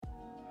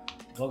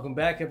Welcome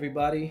back,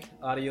 everybody.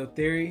 Audio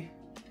Theory.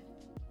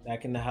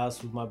 Back in the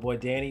house with my boy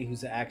Danny,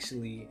 who's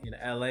actually in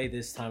LA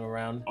this time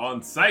around.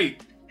 On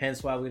site.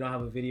 Hence why we don't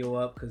have a video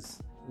up,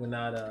 because we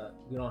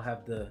don't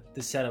have the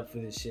setup for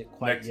this shit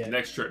quite yet.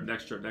 Next trip.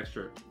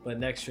 But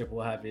next trip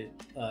we'll have it,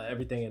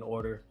 everything in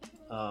order.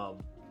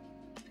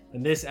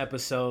 And this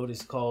episode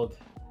is called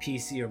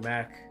PC or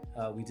Mac.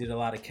 We did a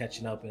lot of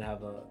catching up and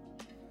have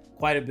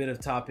quite a bit of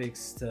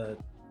topics to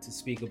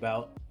speak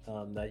about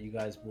that you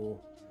guys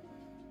will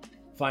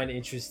find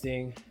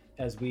interesting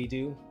as we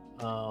do.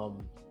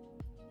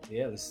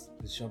 Let's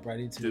jump right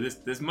into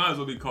it. This might as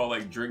well be called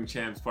like Drink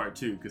Champs Part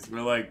 2, because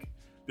we're like,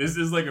 this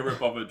is like a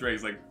rip off of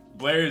Drake's. Like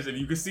Blair's, if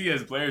you can see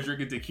as Blair's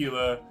drinking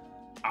tequila,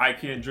 I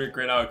can't drink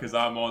right now because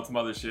I'm on some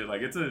other shit.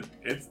 Like this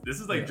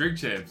is like Drink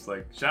Champs.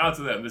 Like shout out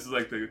to them. This is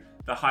like the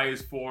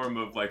highest form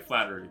of like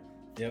flattery.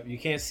 Yep, you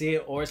can't see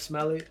it or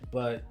smell it,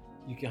 but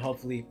you can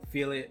hopefully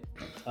feel it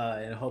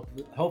and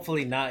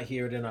hopefully not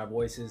hear it in our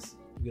voices.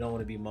 We don't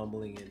want to be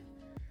mumbling and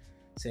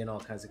saying all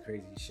kinds of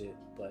crazy shit,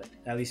 but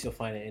at least you'll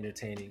find it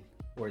entertaining.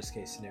 Worst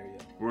case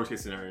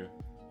scenario.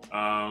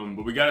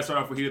 But we got to start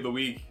off with Heat of the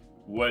Week.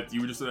 What,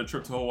 you were just on a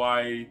trip to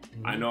Hawaii.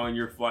 Mm-hmm. I know on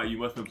your flight you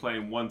must have been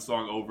playing one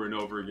song over and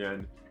over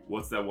again.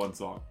 What's that one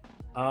song?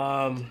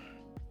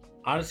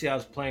 Honestly, I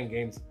was playing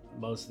games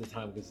most of the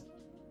time because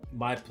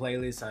my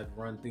playlist I've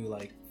run through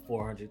like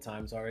 400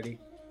 times already.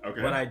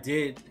 Okay. What I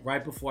did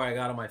right before I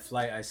got on my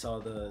flight, I saw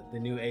the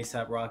new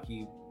A$AP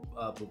Rocky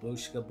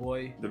Babushka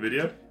Boy. The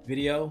video?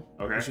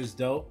 Okay. Which was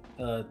dope.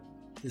 The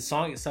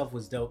song itself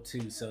was dope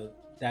too, so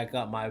that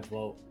got my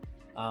vote.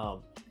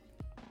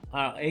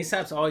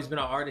 A$AP's always been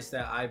an artist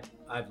that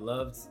I've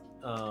loved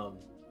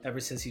ever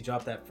since he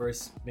dropped that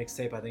first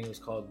mixtape. I think it was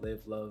called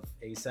Live Love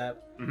A$AP.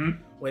 Mm-hmm.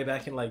 Way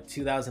back in like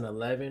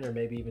 2011 or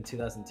maybe even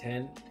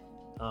 2010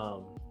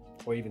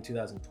 or even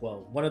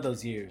 2012. One of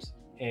those years.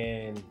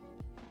 And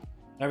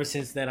ever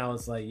since then I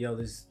was like, yo,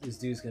 this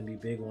dude's gonna be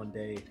big one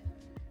day.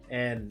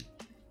 And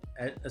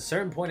at a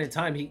certain point in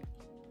time,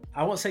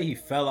 I won't say he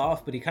fell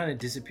off, but he kind of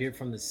disappeared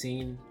from the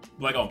scene.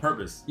 Like on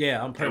purpose.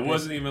 Yeah, on purpose. It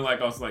wasn't even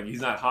like I was like,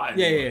 he's not hot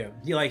anymore. Yeah.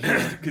 He like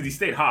because he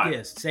stayed hot.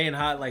 Yeah, staying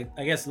hot. Like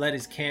I guess let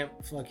his camp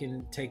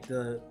fucking take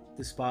the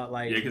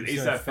spotlight. Yeah, because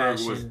A$AP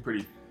Ferg was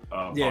pretty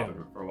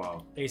popular for a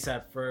while.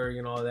 A$AP Ferg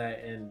and all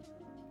that, and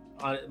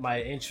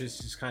my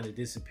interest just kind of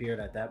disappeared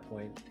at that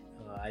point.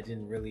 I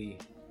didn't really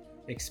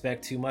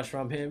expect too much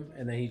from him,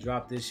 and then he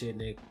dropped this shit,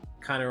 and it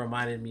kind of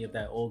reminded me of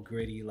that old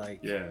gritty,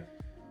 like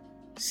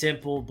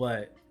simple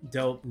but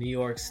dope New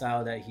York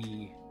style that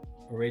he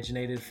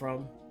originated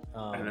from.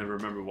 And then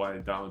remember why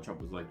Donald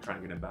Trump was like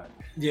trying to get him back.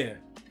 Yeah,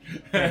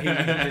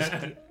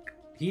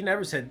 he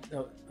never said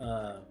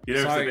he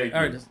never sorry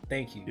said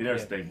thank you. He never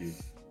said thank you.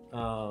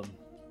 I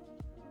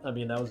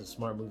mean, that was a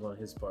smart move on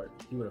his part.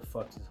 He would have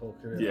fucked his whole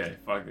career.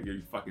 Yeah,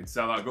 you fucking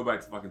sell out. Go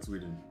back to fucking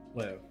Sweden.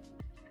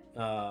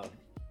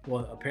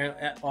 Well,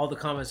 apparently all the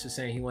comments are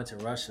saying he went to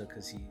Russia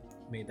because he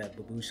made that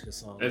Babushka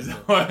song.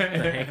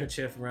 The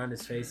handkerchief around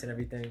his face and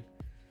everything.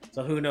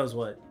 So who knows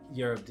what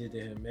Europe did to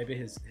him? Maybe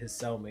his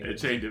cellmate. It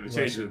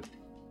changed him.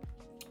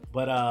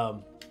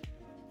 But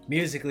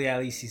musically,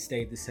 at least he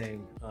stayed the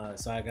same.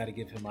 So I got to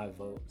give him my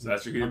vote. So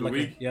that's your Heat of the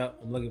Week? Yep,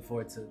 I'm looking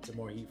forward to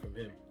more heat from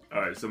him.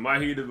 All right, so my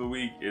Heat of the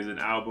Week is an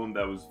album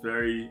that was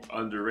very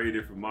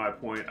underrated from my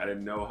point. I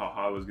didn't know how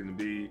hot it was going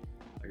to be.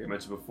 Like I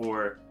mentioned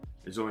before,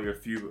 there's only a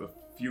few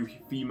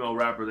female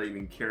rappers I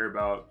even care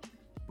about.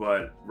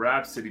 But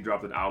Rhapsody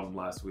dropped an album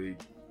last week.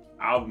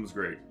 Album's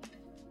great.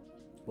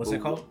 What's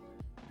it called?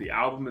 The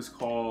album is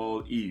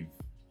called Eve.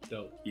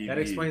 Dope. That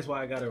explains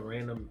why I got a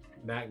random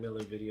Mac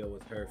Miller video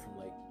with her from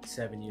like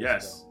 7 years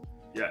ago.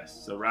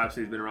 Yes. So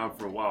Rhapsody's been around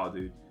for a while,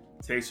 dude.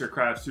 Takes her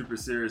craft super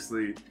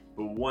seriously.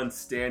 But one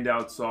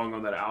standout song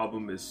on that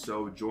album is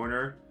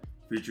Sojourner,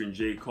 featuring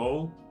J.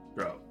 Cole.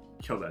 Bro,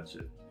 kill that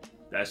shit.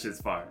 That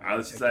shit's fire. I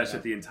listened to that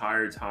shit the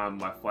entire time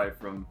my flight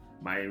from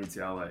Miami to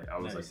LA. I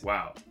was like,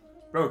 wow.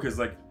 Bro, because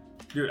like,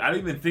 dude, I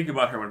didn't even think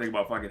about her when I think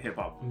about fucking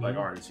hip-hop like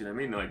artists, you know what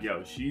I mean? Like,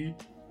 yo,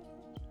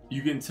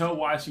 you can tell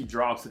why she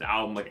drops an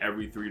album like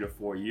every 3 to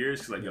 4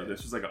 years. Cause like, yo,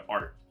 this was like an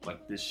art.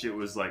 Like this shit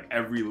was like,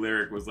 every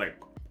lyric was like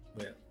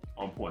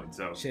on point.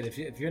 So shit,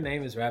 if your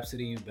name is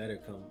Rhapsody, you better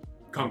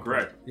come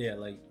correct. Yeah,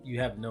 like you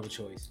have no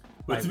choice.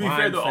 But like, to be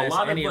fair though, a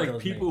lot of like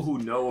people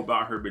names. who know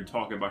about her been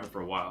talking about her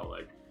for a while.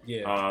 Like,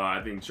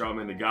 I think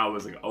Charlamagne the God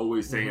was like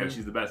always saying that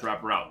she's the best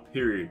rapper out.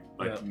 Period.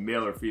 Like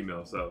male or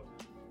female. So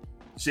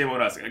shame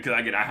on us, because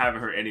I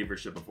haven't heard any of her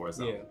shit before.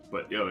 So,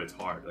 but yo, it's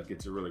hard. Like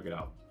it's a really good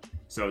album.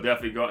 So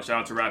definitely shout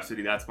out to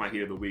Rhapsody. That's my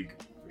Heat of the Week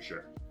for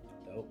sure.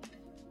 Dope.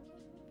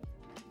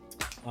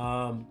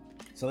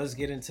 So let's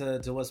get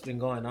into what's been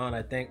going on.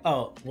 I think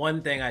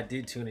one thing I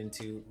did tune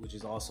into, which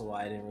is also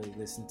why I didn't really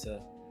listen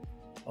to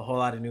a whole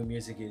lot of new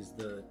music, is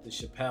the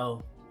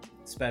Chappelle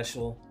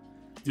special.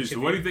 Dude, so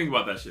what do you think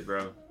about that shit,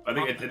 bro? I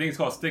think it's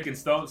called Sticks and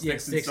Stones.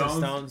 Sticks and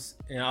Stones,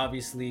 and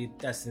obviously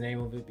that's the name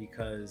of it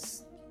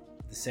because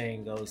the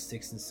saying goes,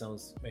 "Sticks and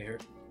stones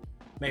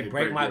may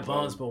break my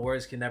bones, but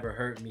words can never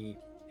hurt me."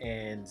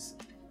 And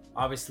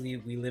obviously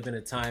we live in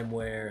a time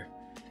where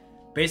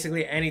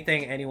basically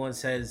anything anyone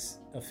says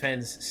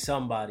offends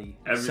somebody.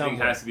 Everything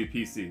somewhere. has to be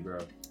PC, bro.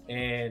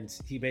 And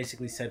he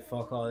basically said,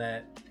 fuck all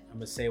that. I'm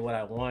going to say what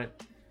I want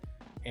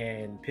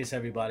and piss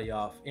everybody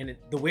off. And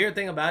the weird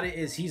thing about it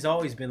is he's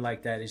always been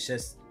like that. It's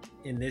just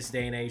in this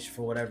day and age,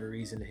 for whatever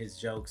reason, his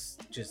jokes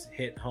just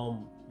hit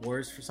home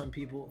worse for some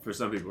people. For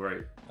some people,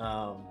 right.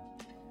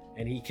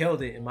 And he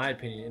killed it, in my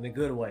opinion, in a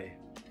good way.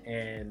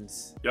 And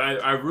yeah,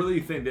 I really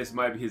think this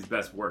might be his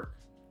best work.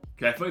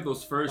 Cause I feel like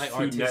those first like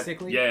two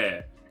artistically?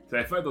 yeah. So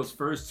I feel like those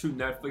first two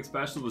Netflix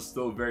specials was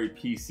still very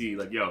PC.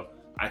 Like, yo,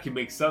 I can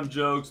make some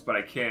jokes, but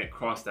I can't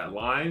cross that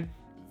line.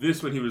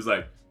 This one, he was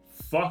like,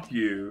 fuck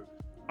you,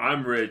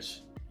 I'm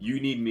rich, you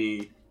need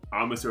me,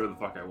 I'm gonna say whatever the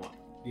fuck I want.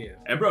 Yeah.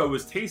 And bro, it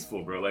was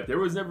tasteful, bro. Like, there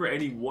was never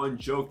any one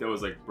joke that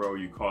was like, bro,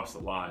 you crossed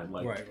the line.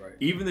 Like, right.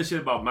 even the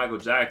shit about Michael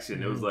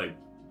Jackson, it was like,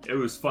 it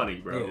was funny,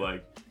 bro. Yeah.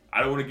 Like, I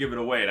don't want to give it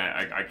away, and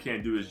I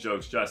can't do his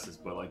jokes justice,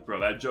 but like,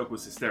 bro, that joke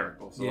was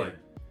hysterical. So like,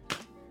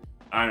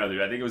 I don't know,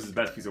 dude. I think it was his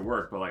best piece of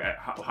work. But like,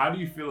 how do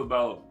you feel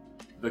about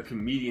the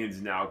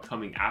comedians now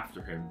coming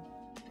after him?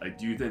 Like,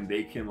 do you think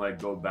they can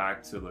like go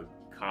back to the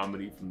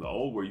comedy from the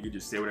old, where you could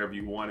just say whatever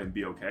you want and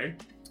be okay?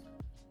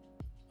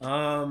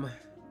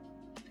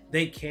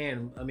 They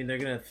can. I mean, they're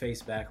gonna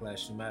face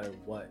backlash no matter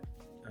what.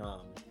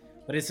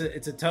 But it's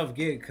a tough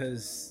gig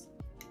because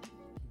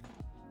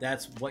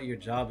that's what your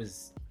job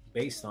is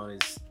based on,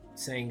 is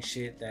saying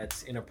shit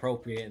that's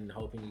inappropriate and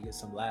hoping you get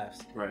some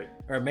laughs. Right.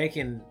 Or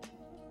making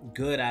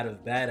good out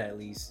of bad, at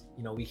least.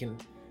 You know, we can,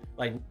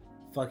 like,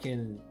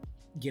 fucking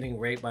getting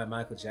raped by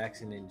Michael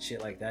Jackson and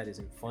shit like that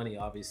isn't funny,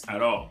 obviously.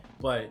 At all.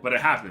 But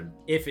it happened.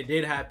 If it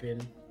did happen,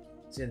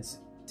 since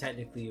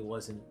technically it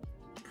wasn't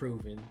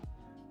proven,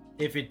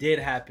 if it did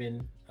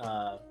happen,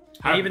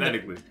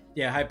 hypothetically.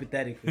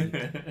 Hypothetically.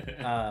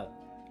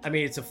 I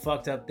mean, it's a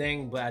fucked up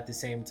thing, but at the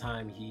same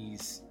time,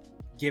 he's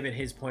given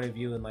his point of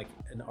view in like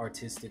an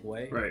artistic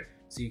way. Right.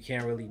 So you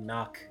can't really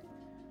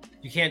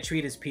you can't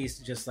treat his piece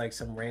just like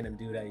some random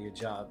dude at your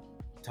job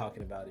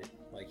talking about it.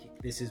 Like,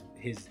 this is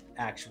his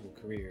actual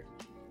career.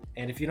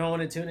 And if you don't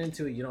want to tune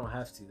into it, you don't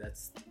have to.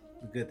 That's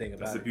the good thing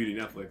about it. That's the beauty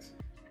of Netflix.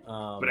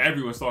 But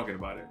everyone's talking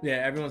about it. Yeah,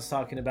 everyone's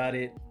talking about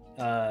it.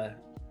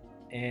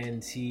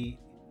 And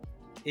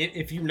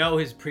if you know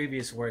his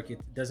previous work, it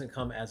doesn't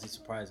come as a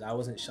surprise. I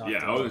wasn't shocked.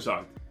 Yeah, I wasn't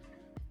shocked.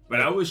 But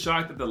I was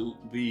shocked at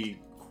the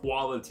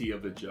quality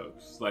of the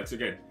jokes. Like, so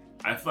again,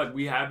 I feel like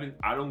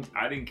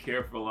I didn't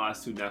care for the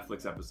last two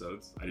Netflix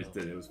episodes. I just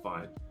did. It was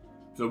fine.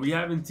 So we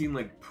haven't seen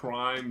like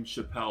prime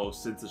Chappelle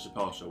since the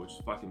Chappelle Show, which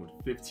is fucking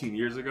 15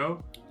 years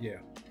ago. Yeah.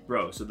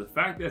 Bro, so the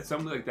fact that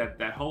something like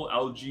that whole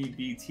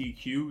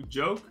LGBTQ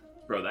joke,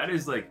 bro, that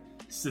is like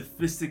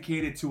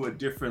sophisticated to a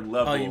different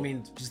level. Oh, you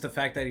mean just the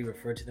fact that he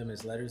referred to them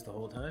as letters the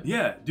whole time?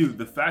 Yeah, dude,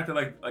 the fact that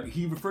like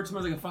he referred to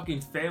them as like a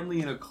fucking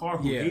family in a car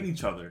who hate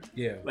each other.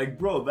 Yeah. Like,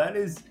 bro, that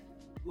is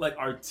like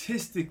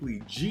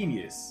artistically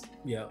genius.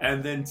 Yeah.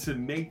 And then to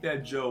make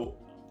that joke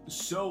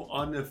so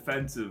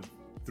unoffensive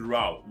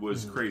throughout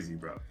was crazy,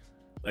 bro.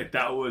 Like,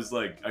 that was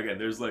like, again,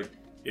 there's like,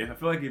 I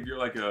feel like if you're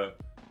like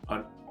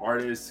an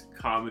artist,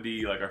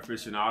 comedy, like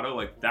aficionado,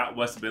 like that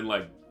must have been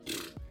like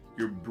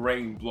your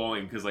brain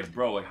blowing, because like,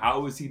 bro, like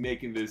how is he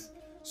making this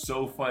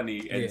so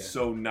funny and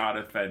so not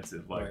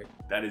offensive? Like,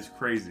 that is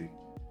crazy.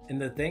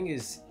 And the thing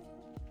is,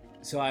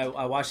 so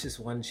I watched this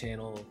one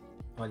channel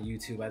on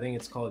YouTube. I think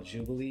it's called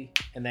Jubilee,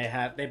 and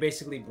they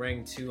basically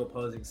bring two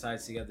opposing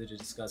sides together to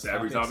discuss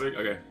every topic.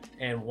 Okay.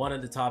 And one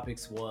of the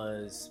topics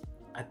was,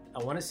 I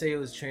want to say it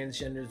was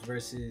transgenders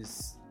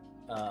versus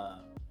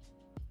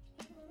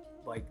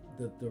like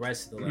the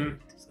rest of the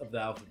letters of the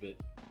alphabet,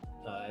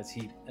 as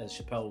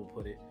Chappelle would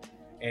put it.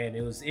 And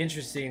it was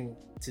interesting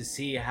to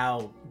see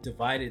how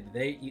divided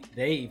they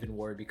even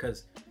were,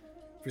 because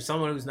for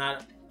someone who's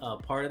not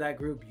part of that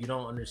group, you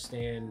don't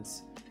understand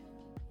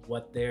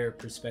what their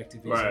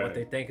perspective is and what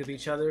they think of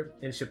each other.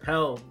 And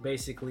Chappelle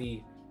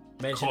basically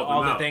mentioned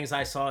all the things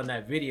I saw in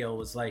that video.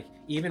 Was like,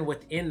 even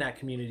within that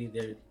community,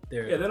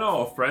 they're not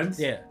all friends.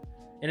 Yeah,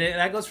 and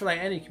that goes for like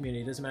any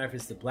community. It doesn't matter if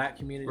it's the black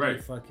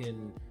community,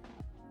 fucking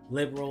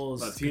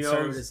liberals,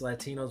 conservatives,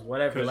 Latinos,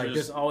 whatever. Like,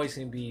 there's always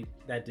gonna be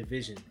that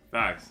division.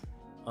 Facts.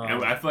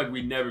 And I feel like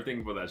we never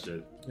think about that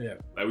shit. Yeah.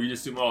 Like, we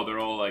just assume, oh, they're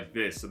all like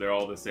this, so they're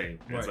all the same.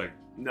 And it's like,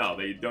 no,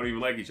 they don't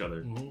even like each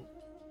other.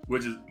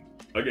 Which is,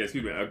 again,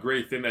 excuse me, a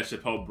great thing that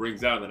Chappelle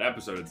brings out in that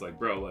episode. It's like,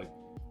 bro, like,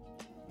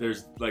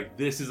 there's, like,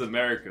 this is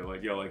America.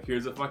 Like, yo, like,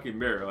 here's a fucking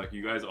mirror. Like,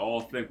 you guys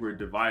all think we're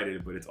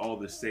divided, but it's all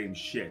the same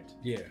shit.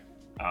 Yeah.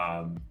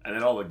 And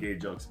then all the gay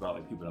jokes about,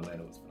 like, people in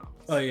Atlanta was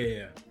phenomenal. Oh,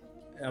 yeah.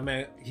 I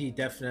mean, he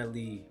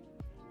definitely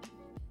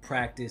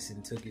practiced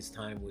and took his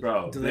time with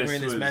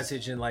delivering this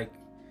message in, like,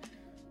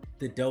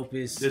 the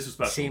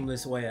dopest,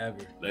 seamless way ever.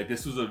 Like,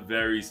 this was a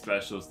very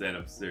special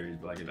stand-up series.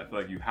 But like, I feel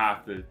like you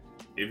have to,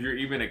 if you're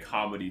even a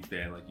comedy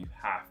fan, like, you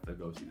have to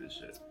go see this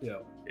shit. Yeah,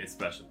 it's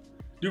special,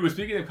 dude. But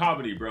speaking of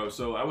comedy, bro,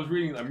 so I'm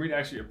reading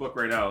actually a book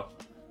right now.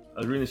 I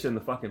was reading this shit in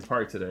the fucking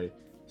park today.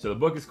 So the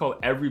book is called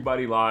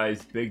Everybody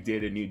Lies: Big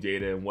Data, New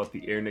Data, and What the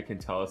Internet Can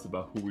Tell Us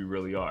About Who We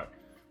Really Are.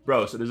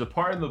 Bro, so there's a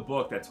part in the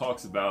book that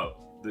talks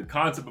about the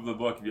concept of the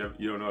book. If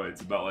you don't know it,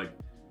 it's about like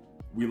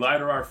we lie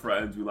to our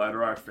friends, we lie to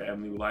our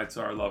family, we lie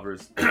to our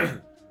lovers,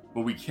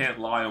 but we can't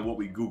lie on what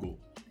we Google,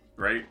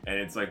 right? And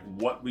it's like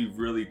what we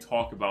really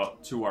talk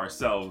about to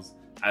ourselves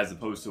as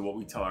opposed to what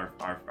we tell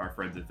our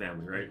friends and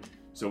family, right?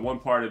 So one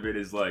part of it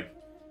is like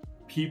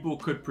people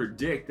could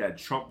predict that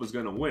Trump was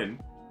going to win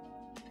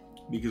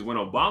because when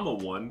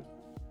Obama won,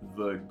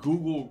 the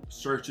Google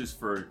searches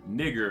for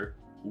nigger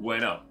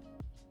went up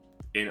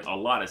in a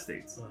lot of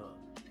states.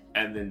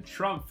 And then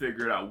Trump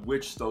figured out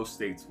which those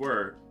states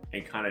were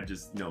and kind of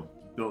just,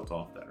 built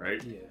off that,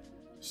 right? Yeah.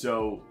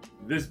 So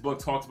this book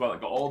talks about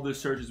like all the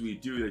searches we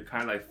do to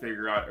kind of like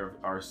figure out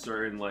are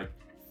certain like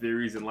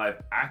theories in life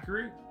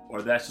accurate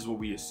or that's just what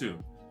we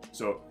assume.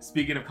 So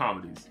speaking of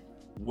comedies,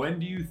 when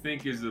do you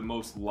think is the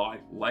most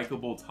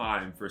likable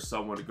time for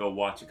someone to go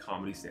watch a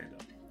comedy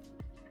stand-up?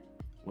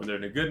 When they're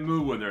in a good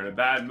mood, when they're in a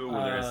bad mood,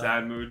 when they're in a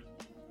sad mood?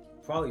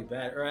 Probably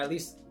bad, or at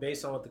least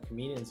based on what the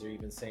comedians are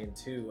even saying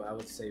too, I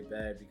would say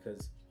bad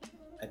because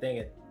I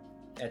think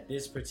at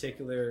this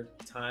particular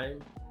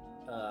time,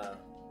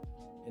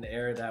 in the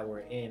era that we're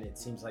in, it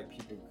seems like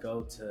people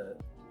go to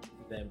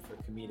them for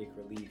comedic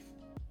relief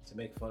to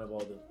make fun of all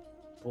the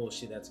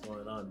bullshit that's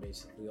going on,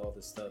 basically all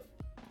the stuff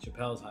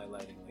Chappelle's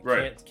highlighting, like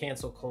right.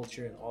 Cancel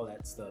culture and all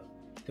that stuff.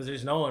 Because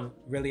there's no one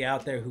really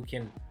out there who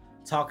can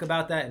talk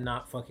about that and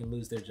not fucking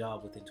lose their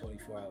job within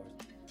 24 hours.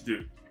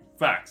 Dude,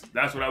 facts.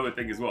 That's what I would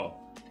think as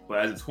well. But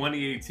as of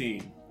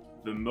 2018,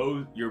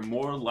 you're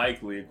more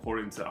likely,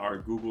 according to our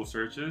Google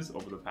searches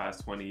over the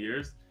past 20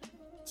 years,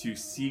 to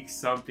seek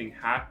something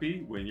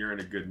happy when you're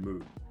in a good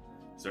mood.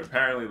 So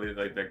apparently,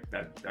 like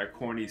that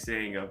corny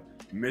saying of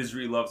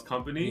misery loves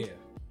company. Yeah.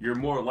 You're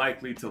more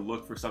likely to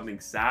look for something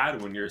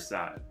sad when you're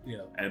sad. Yeah.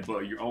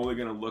 But you're only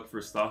gonna look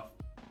for stuff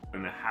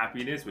and the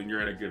happiness when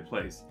you're in a good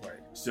place. Right.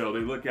 So they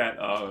look at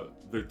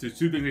the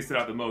two things they stood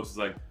out the most is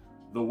like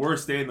the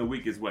worst day in the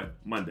week is when?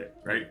 Monday,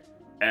 right?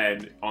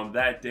 And on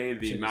that day,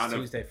 the amount of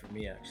Tuesday for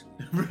me actually.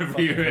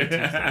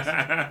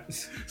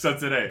 So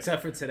today,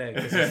 except for today,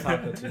 because it's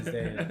Taco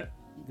Tuesday, and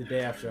the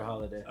day after a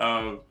holiday.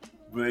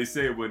 But they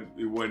say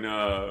when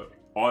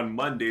on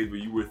Mondays, where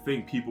you would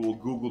think people will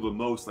Google the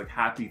most like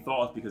happy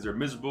thoughts because they're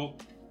miserable,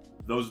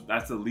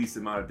 that's the least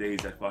amount of days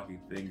that fucking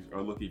things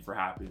are looking for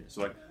happiness.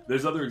 So like,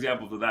 there's other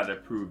examples of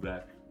that prove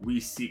that we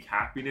seek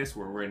happiness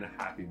when we're in a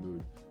happy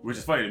mood, which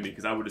is funny to me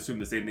because I would assume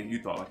the same thing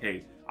you thought. Like,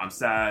 hey, I'm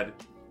sad.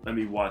 Let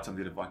me watch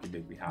something to fucking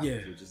make me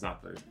happy, which is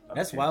not the.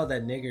 That's wild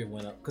that nigger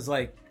went up. Because,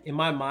 like, in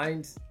my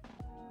mind,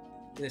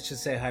 let's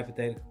just say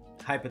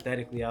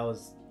hypothetically, I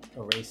was a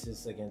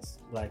racist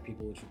against black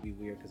people, which would be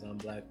weird because I'm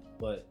black.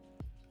 But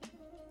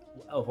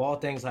of all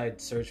things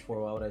I'd search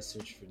for, why would I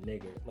search for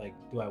nigger? Like,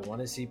 do I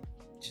want to see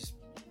just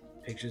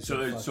pictures?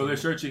 So they're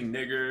searching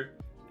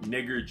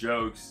nigger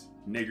jokes,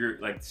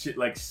 nigger, like shit,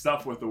 like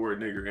stuff with the word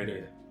nigger in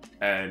it.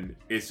 And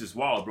it's just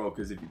wild, bro,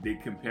 because if they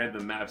compare the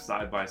maps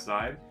side by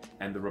side,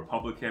 and the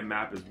Republican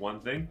map is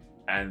one thing,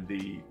 and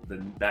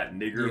that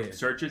nigger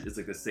searches, it's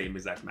like the same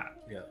exact map.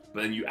 Yeah.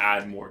 But then you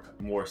add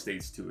more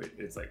states to it.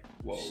 It's like,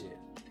 whoa. Shit.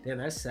 Damn,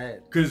 that's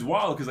sad. Because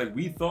wild, because like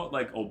we thought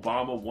like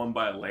Obama won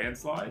by a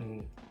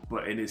landslide,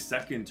 but in his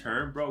second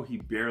term, bro, he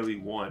barely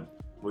won.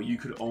 But you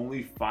could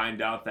only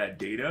find out that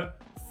data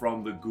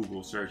from the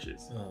Google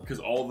searches, because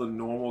all the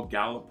normal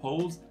Gallup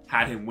polls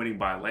had him winning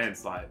by a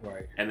landslide,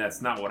 right? And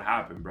that's not what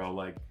happened, bro.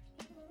 Like,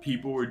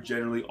 people were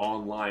generally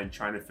online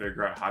trying to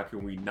figure out how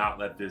can we not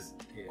let this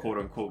quote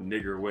unquote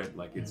nigger win.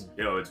 Like, it's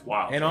it's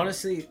wild. And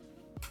honestly,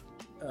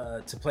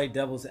 to play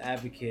devil's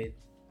advocate,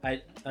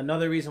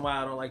 another reason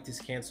why I don't like this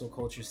cancel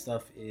culture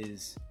stuff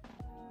is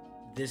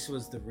this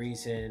was the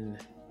reason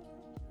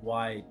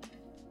why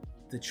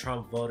the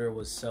Trump voter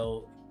was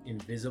so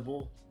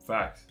invisible.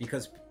 Facts.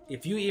 Because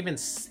if you even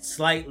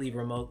slightly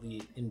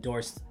remotely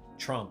endorsed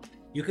Trump,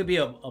 you could be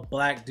a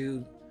black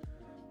dude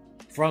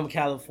from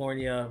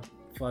California,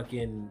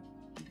 fucking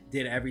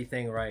did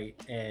everything right,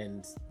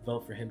 and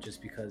vote for him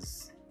just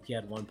because he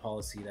had one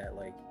policy that,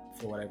 like,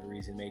 for whatever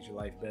reason made your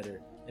life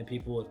better, and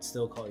people would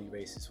still call you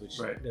racist, which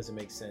doesn't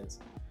make sense.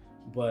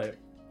 But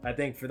I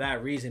think for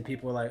that reason,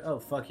 people were like, oh,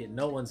 fuck it,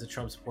 no one's a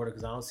Trump supporter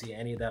because I don't see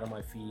any of that on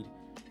my feed.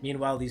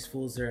 Meanwhile, these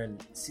fools are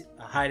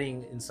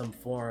hiding in some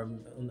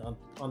forum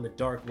on the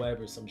dark web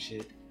or some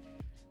shit.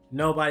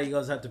 Nobody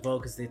goes out to vote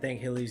because they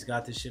think Hillary's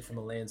got this shit from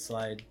a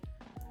landslide.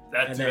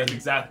 That's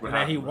exactly what happened. And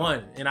then he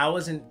won. And I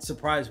wasn't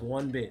surprised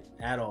one bit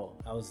at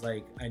all. I was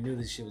like, I knew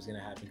this shit was going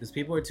to happen because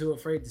people are too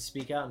afraid to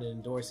speak out and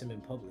endorse him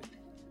in public.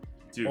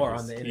 Dude, or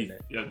on the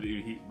internet.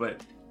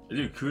 But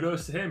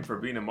kudos to him for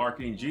being a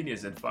marketing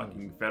genius and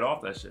fucking fed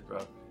off that shit,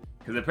 bro.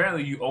 Because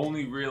apparently you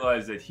only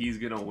realize that he's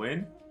going to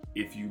win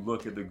if you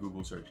look at the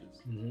Google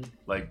searches.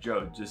 Like,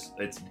 Joe,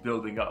 it's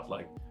building up,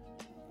 like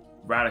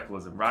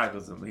radicalism.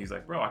 He's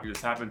like, bro, I could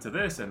just tap into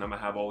this and I'm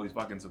gonna have all these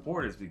fucking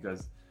supporters,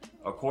 because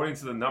according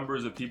to the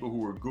numbers of people who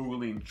were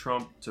Googling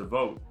Trump to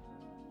vote,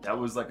 that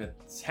was like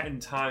 10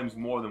 times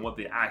more than what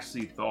they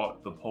actually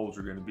thought the polls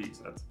were gonna be.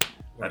 So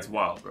that's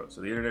wild, bro.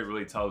 So the internet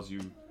really tells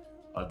you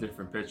a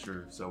different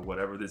picture. So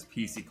whatever this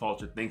PC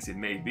culture thinks it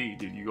may be,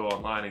 dude, you go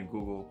online and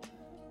Google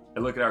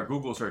and look at our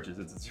Google searches.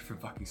 It's a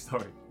different fucking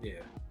story.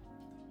 Yeah.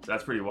 So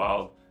that's pretty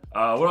wild.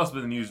 What else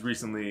been in the news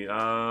recently?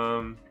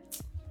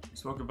 We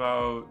spoke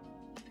about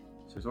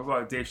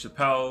Dave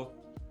Chappelle.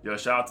 Yo,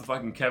 shout out to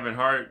fucking Kevin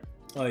Hart.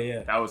 Oh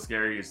yeah. That was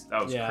scary.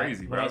 That was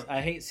crazy, bro.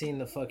 I hate seeing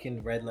the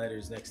fucking red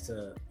letters next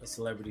to a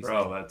celebrity's name.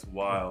 Bro, that's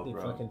wild, It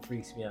bro. fucking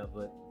freaks me out,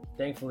 but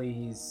thankfully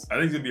he's... I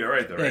think he's gonna be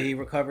alright though, Yeah, right? he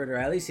recovered, or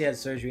at least he had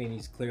surgery and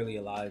he's clearly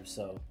alive,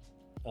 so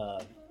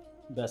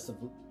best of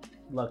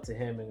luck to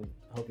him and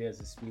hope he has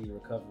a speedy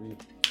recovery.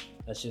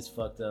 That's just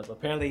fucked up.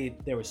 Apparently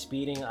they were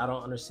speeding. I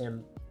don't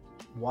understand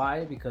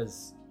why,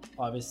 because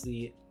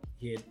obviously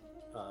he had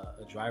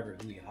a driver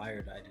who he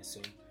hired, I'd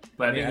assume.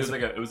 But I think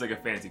it was like a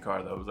fancy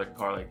car though. It was like a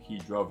car like he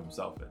drove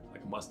himself in,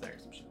 like a Mustang or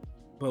some shit.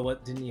 But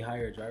what, didn't he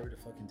hire a driver to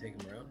fucking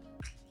take him around?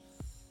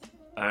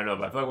 I don't know,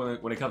 but I feel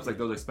like when it comes to like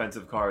those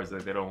expensive cars,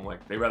 like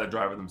they rather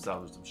drive it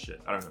themselves or some shit.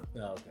 I don't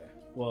know. Oh, okay.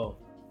 Well,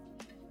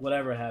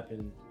 whatever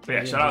happened. But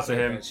yeah, he shout out to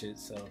deserve him. that shit,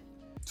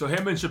 So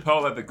him and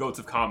Chappelle are the goats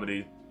of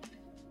comedy.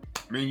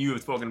 Me and you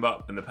have spoken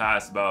about in the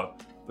past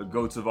about the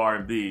goats of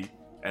R&B,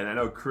 and I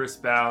know Chris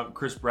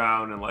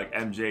Brown and like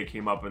MJ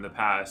came up in the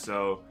past.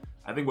 So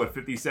I think what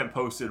 50 Cent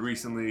posted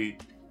recently,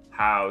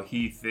 how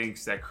he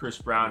thinks that Chris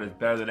Brown is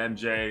better than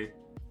MJ.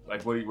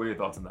 Like, what are your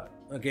thoughts on that?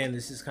 Again,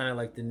 this is kind of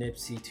like the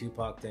Nipsey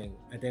Tupac thing.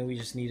 I think we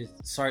just need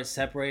to start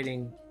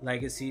separating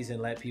legacies and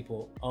let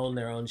people own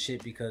their own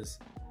shit, because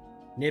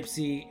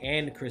Nipsey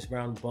and Chris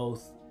Brown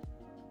both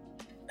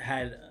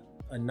had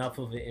enough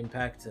of an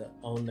impact to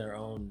own their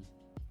own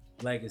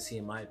legacy,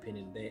 in my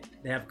opinion.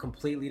 They have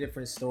completely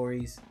different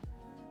stories,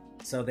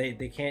 so they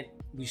can't,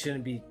 we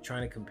shouldn't be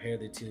trying to compare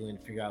the two and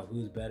figure out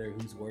who's better,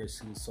 who's worse,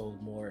 who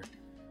sold more.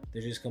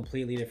 They're just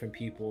completely different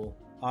people.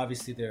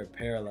 Obviously there are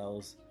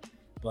parallels,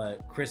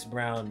 but Chris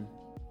Brown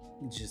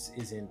just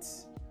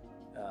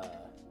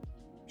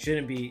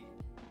shouldn't be,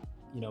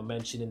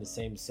 mentioned in the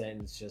same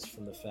sentence, just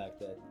from the fact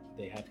that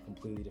they have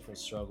completely different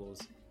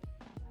struggles.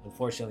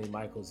 Unfortunately,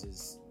 Michael's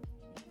is,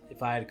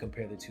 if I had to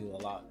compare the two,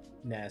 a lot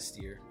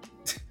nastier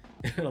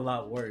and a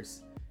lot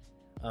worse.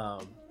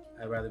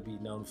 I'd rather be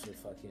known for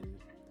fucking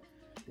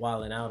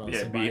wilding out on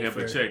somebody, beating up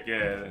a chick,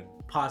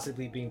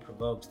 possibly being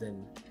provoked,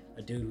 than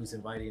a dude who's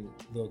inviting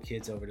little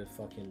kids over to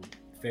fucking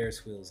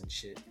Ferris wheels and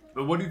shit.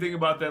 But what do you think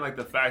about then, like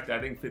the fact that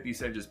I think 50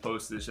 Cent just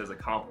posted this as a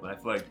compliment?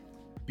 I feel like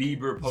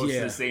Bieber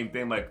posted the same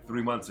thing like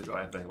 3 months ago.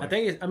 I think. I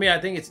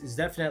think it's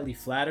definitely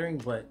flattering,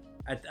 but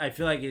I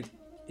feel like it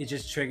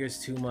just triggers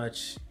too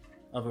much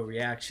of a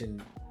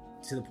reaction,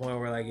 to the point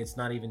where like it's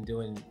not even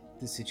doing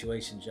the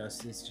situation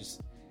justice.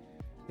 Just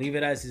leave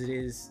it as it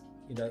is.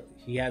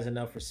 He has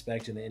enough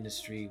respect in the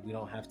industry. We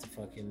don't have to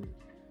fucking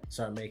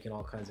start making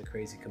all kinds of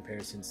crazy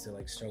comparisons to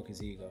like stroke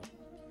his ego.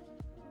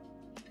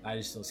 I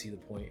just don't see the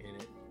point in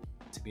it,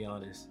 to be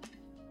honest.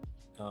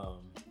 I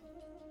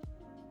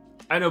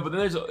know, but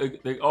then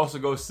it also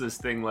goes to this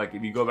thing, like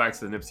if you go back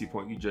to the Nipsey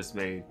point you just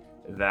made,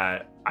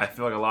 that I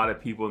feel like a lot of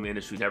people in the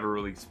industry never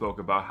really spoke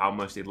about how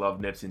much they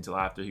loved Nipsey until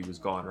after he was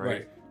gone,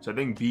 right? So I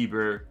think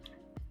Bieber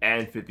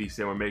and 50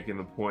 Cent were making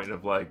the point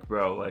of like,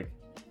 bro, like,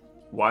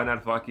 why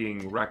not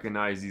fucking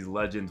recognize these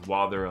legends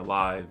while they're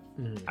alive,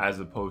 as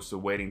opposed to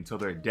waiting until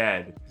they're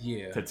dead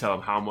to tell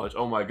them how much,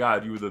 oh my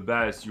God, you were the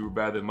best, you were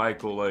better than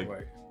Michael. Like,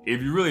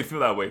 if you really feel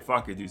that way,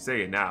 fuck it, dude,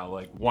 say it now.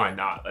 Like, why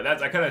not?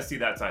 Like, I kind of see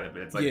that side of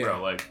it. It's like,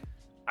 bro, like,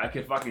 I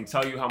can fucking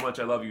tell you how much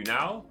I love you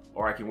now,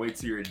 or I can wait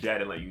till you're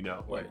dead and let you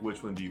know. Like,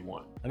 which one do you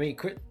want? I mean,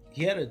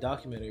 he had a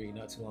documentary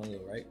not too long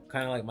ago, right?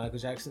 Kind of like Michael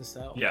Jackson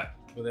style. Yeah.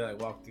 Where they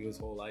like walk through his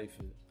whole life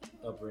and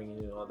upbringing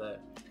and all that.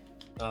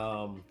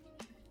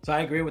 So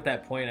I agree with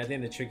that point. I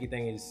think the tricky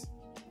thing is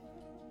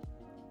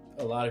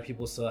a lot of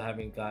people still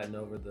haven't gotten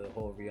over the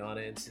whole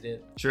Rihanna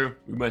incident. True.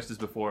 We mentioned this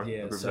before.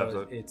 Yeah,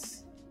 so it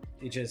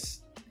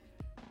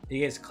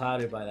gets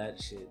clouded by that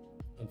shit,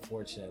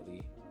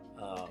 unfortunately.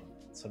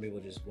 Some people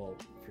just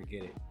won't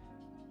forget it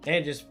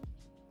and just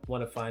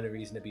want to find a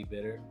reason to be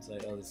bitter. It's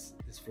like, oh, this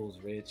fool's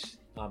rich,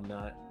 I'm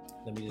not.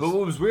 But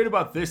what was weird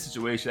about this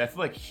situation, I feel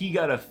like he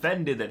got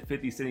offended that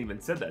 50 Cent even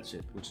said that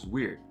shit, which is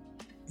weird.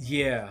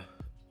 Yeah.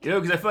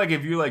 Because I feel like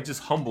if you're like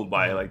just humbled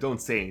by it, like don't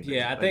say anything.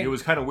 Yeah, I think it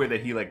was kind of weird that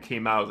he like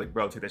came out, was like,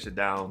 bro, take that shit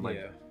down.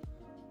 Like,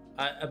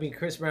 I mean,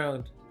 Chris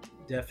Brown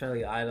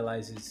definitely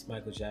idolizes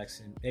Michael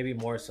Jackson, maybe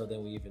more so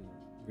than we even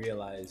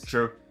realized.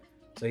 True.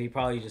 So he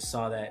probably just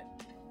saw that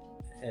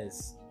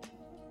as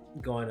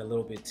going a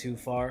little bit too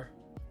far,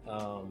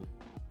 and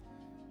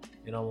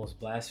almost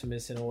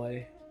blasphemous in a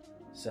way.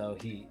 So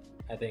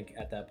I think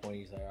at that point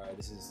he's like, all right,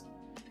 it's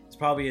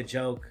probably a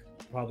joke,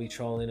 probably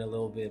trolling a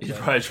little bit. He's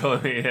probably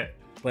trolling me, yeah.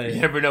 But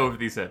you never know what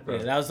 50 Cent, bro.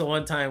 Yeah, that was the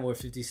one time where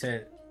 50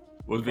 Cent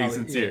was being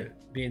sincere. Yeah,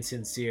 being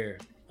sincere,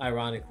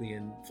 ironically,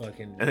 and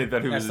fucking. And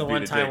that's the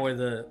one time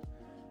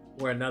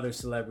where another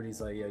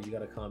celebrity's like, yo, you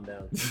gotta calm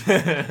down.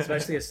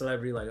 Especially a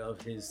celebrity like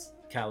of his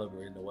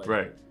caliber in a way.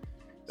 Right.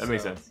 That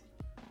makes sense.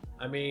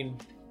 I mean,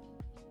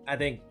 I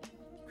think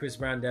Chris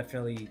Brown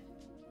definitely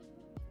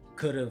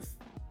could have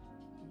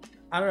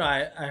I don't know.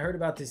 I heard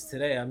about this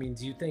today. I mean,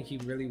 do you think he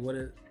really would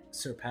have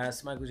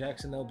surpassed Michael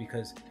Jackson though?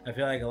 Because I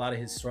feel like a lot of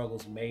his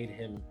struggles made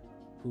him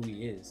who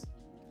he is.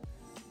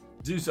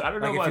 Dude, so I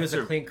don't know. Like If he was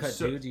a clean cut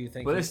dude, do you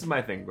think? But this is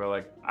my thing, bro.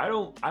 Like I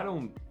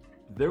don't.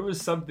 There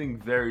was something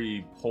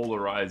very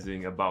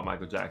polarizing about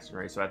Michael Jackson,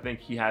 right? So I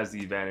think he has the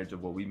advantage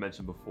of what we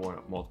mentioned before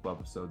in multiple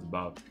episodes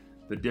about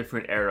the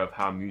different era of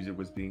how music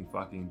was being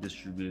fucking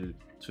distributed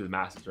to the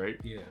masses, right?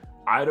 Yeah.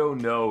 I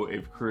don't know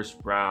if Chris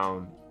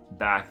Brown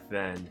back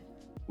then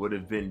would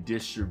have been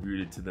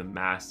distributed to the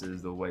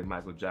masses the way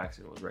Michael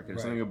Jackson was, right? Because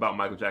there's something about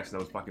Michael Jackson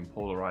that was fucking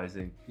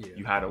polarizing. Yeah.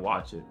 You had to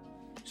watch it.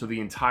 So the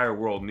entire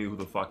world knew who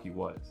the fuck he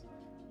was.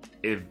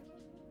 If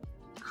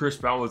Chris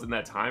Brown was in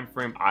that time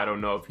frame, I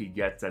don't know if he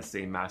gets that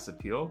same mass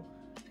appeal.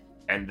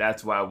 And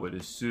that's why I would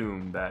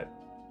assume that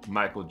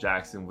Michael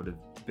Jackson would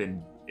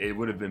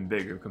have been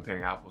bigger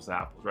comparing apples to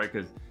apples, right?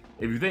 Because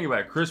if you think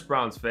about it, Chris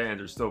Brown's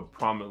fans are still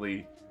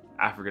prominently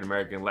African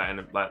American,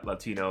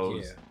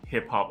 Latinos,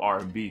 hip hop,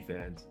 R&B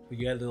fans. But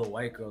you had little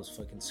white girls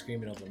fucking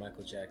screaming over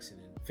Michael Jackson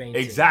and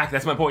fainting. Exactly,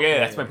 that's my point. Yeah,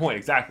 that's my point.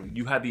 Exactly.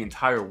 You had the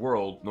entire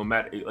world, no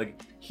matter,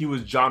 like, he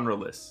was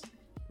genreless,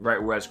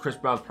 right? Whereas Chris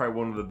Brown's probably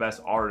one of the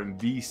best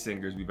R&B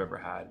singers we've ever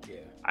had. Yeah.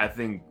 I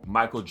think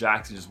Michael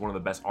Jackson is just one of the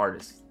best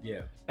artists.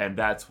 Yeah. And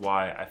that's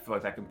why I feel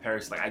like that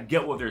comparison, like, I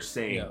get what they're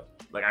saying. Yeah.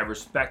 Like, I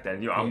respect that.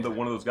 And, I'm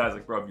one of those guys,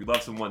 like, bro, if you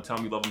love someone, tell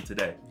me you love them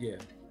today. Yeah.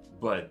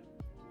 But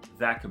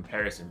that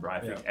comparison, bro, I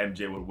think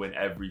MJ would win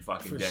every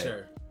fucking day.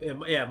 For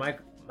sure. Yeah,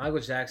 Michael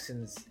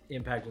Jackson's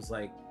impact was,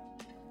 like,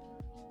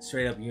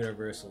 straight up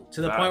universal.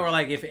 To the point where,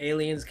 like, if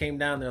aliens came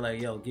down, they're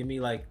like, yo, give me,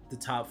 like, the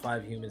top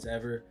 5 humans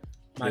ever.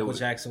 Michael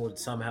Jackson would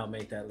somehow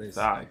make that list.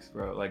 Facts,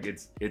 bro. Like,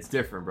 it's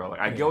different, bro. Like,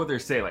 I get what they're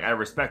saying. Like, I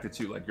respect it,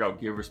 too. Like, yo,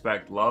 give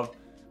respect, love.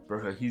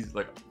 Bro, he's,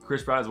 like,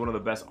 Chris Brown is one of the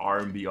best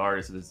R&B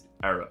artists of this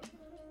era.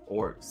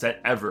 Or set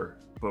ever.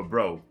 But,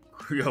 bro,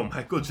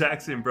 Michael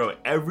Jackson, bro,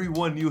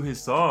 everyone knew his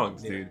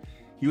songs, dude.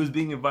 He was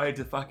being invited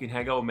to fucking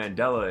hang out with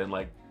Mandela and,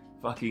 like,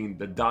 fucking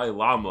the Dalai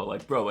Lama.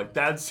 Like, bro, like,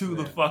 that's who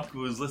the fuck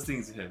was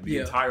listening to him. The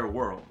entire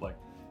world. Like,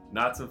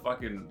 not some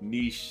fucking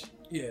niche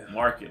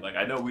market. Like,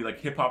 I know we, like,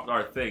 hip-hop is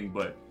our thing,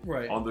 but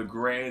on the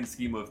grand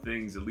scheme of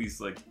things, at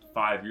least, like,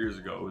 5 years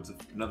ago, it's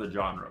another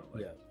genre.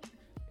 Like,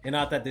 and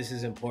not that this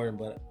is important,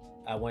 but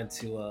I went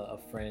to a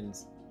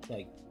friend's,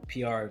 like,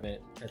 PR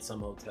event at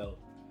some hotel.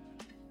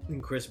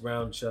 And Chris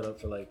Brown shut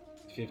up for, like,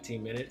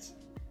 15 minutes.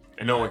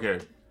 And no one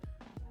cared.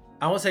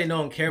 I won't say no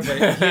one cared, but he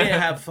didn't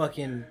have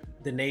fucking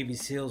the Navy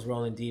SEALs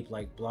rolling deep,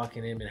 like,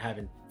 blocking him and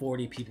having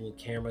 40 people with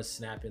cameras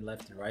snapping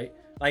left and right.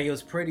 Like, it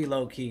was pretty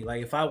low-key.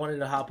 Like, if I wanted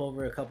to hop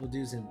over a couple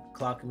dudes and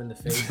clock him in the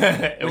face,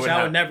 which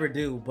I would never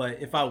do, but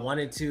if I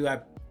wanted to, I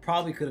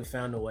probably could have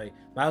found a way.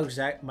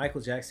 Michael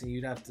Jackson,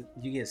 you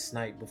get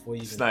sniped before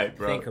you even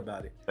think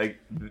about it. Like,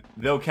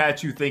 they'll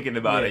catch you thinking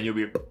about it, and you'll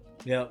be,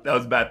 that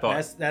was a bad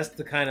thought. That's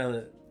the kind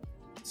of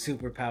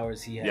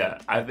superpowers he had. Yeah,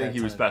 I think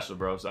he was special,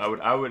 bro. So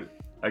I would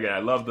again, I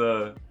love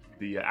the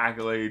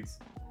accolades.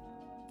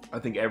 I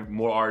think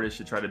more artists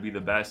should try to be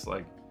the best.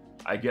 Like,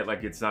 I get,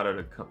 like, it's not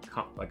a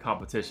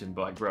competition,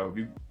 but, like, bro,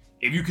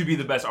 if you could be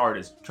the best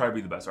artist, try to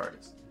be the best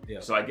artist. Yeah.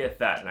 So I get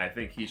that, and I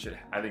think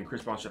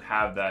Chris Brown should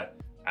have that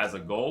as a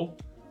goal.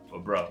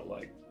 But, bro,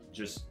 like,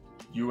 just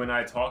you and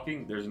I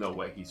talking, there's no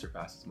way he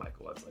surpasses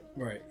Michael. That's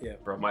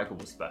like, bro, Michael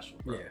was special,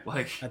 bro. Yeah.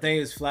 Like, I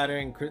think it's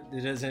flattering.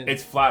 It doesn't.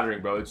 It's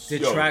flattering, bro. It's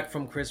detract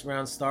from Chris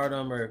Brown's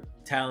stardom or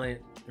talent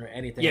or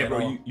anything. Yeah,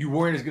 bro. You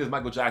weren't as good as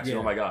Michael Jackson.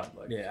 Oh my god.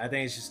 Like, I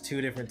think it's just 2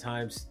 different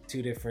times,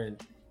 2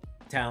 different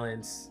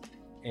talents,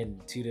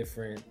 and 2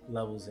 different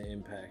levels of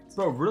impact.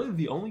 Bro, really,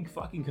 the only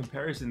fucking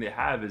comparison they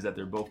have is that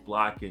they're both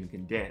black and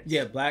can dance.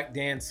 Yeah, black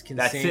dance can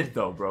That's sing. That's it,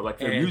 though, bro. Like,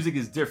 their music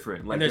is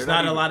different. Like, and there's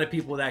not a lot of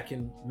people that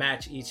can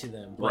match each of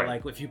them. But,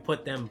 like, if you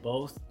put them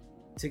both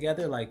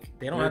together, like,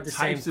 they don't have the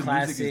same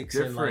classics. Music is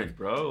different, and, like,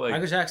 bro. Like,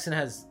 Michael Jackson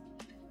has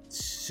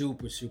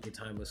super, super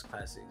timeless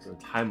classics. Bro,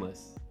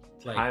 timeless.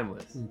 Like,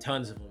 timeless. And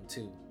tons of them,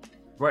 too.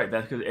 Right,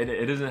 that's because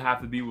it doesn't have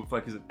to be with,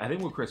 like, I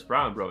think with Chris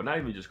Brown, bro, not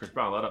even just Chris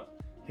Brown, a lot of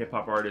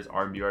hip-hop artists,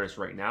 R&B artists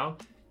right now,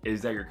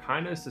 is that you're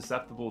kind of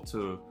susceptible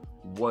to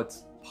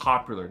what's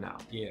popular now.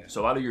 Yeah.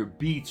 So a lot of your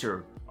beats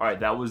are, all right,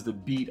 that was the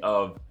beat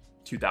of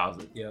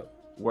 2000. Yep.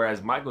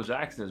 Whereas Michael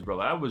Jackson is, bro,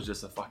 that was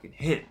just a fucking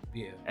hit.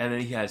 Yeah. And then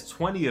he has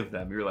 20 of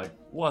them. You're like,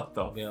 what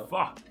the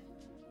fuck?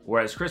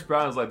 Whereas Chris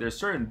Brown is like, there's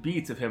certain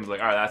beats of him, like,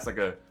 all right, that's like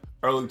a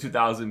early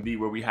 2000 beat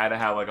where we had to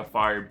have like a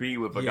fire beat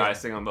with a guy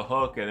singing on the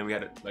hook, and then we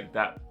had it like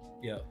that.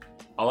 Yeah.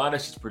 A lot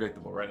of shit's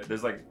predictable, right?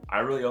 There's like, I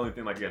really only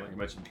think, like, again, like you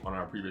mentioned on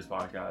our previous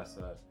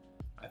podcast,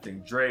 I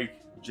think Drake,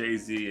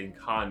 Jay-Z, and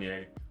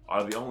Kanye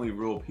are the only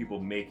real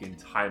people making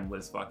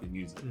timeless fucking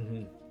music.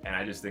 Mm-hmm. And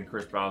I just think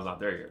Chris Brown's not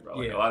there yet, bro.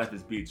 Like, a lot of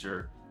his beats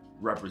are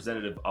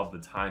representative of the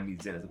time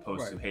he's in, as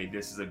opposed to, hey,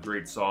 this is a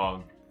great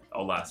song,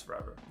 it'll last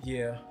forever.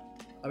 Yeah.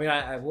 I mean,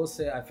 I will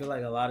say, I feel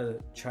like a lot of the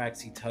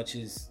tracks he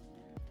touches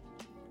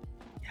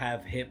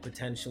have hit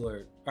potential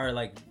or are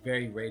like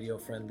very radio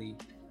friendly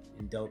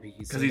and dope.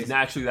 Because he's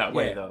naturally that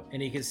way, though.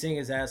 And he can sing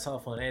his ass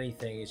off on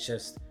anything. It's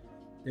just,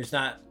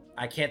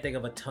 I can't think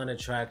of a ton of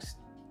tracks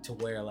to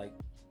where, like,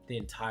 the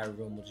entire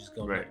room will just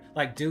go Right. nuts.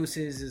 Like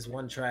Deuces is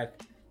one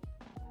track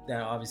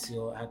that obviously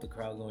will have the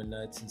crowd going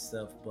nuts and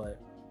stuff, but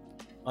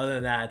other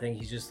than that, I think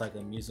he's just like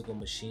a musical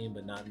machine,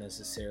 but not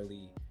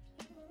necessarily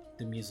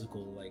the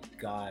musical like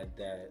god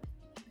that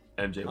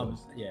MJ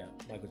was.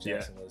 Michael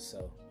Jackson was.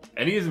 So,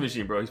 and he is a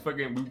machine, bro. He's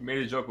fucking. We made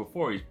a joke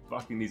before. He's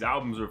fucking. These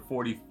albums are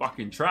 40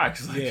 fucking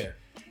tracks. Like, yeah,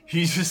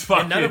 he's just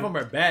fucking. and none of them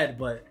are bad,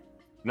 but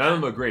none of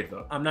them are great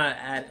though. I'm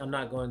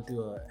not going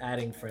through a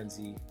adding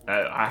frenzy.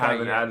 I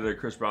haven't added a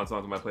Chris Brown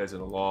song to my playlist in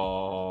a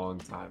long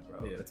time,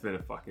 bro. Yeah. It's been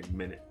a fucking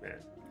minute,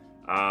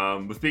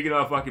 man. But speaking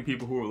of fucking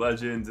people who were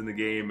legends in the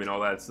game and all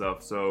that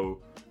stuff,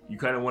 so you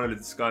kind of wanted to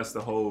discuss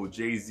the whole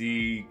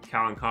Jay-Z,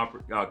 Colin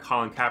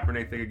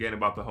Kaepernick thing again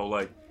about the whole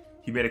like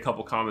he made a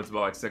couple comments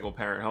about like single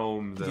parent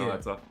homes and all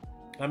that stuff.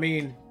 I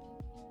mean,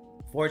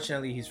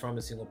 fortunately, he's from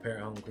a single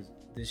parent home because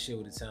this shit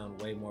would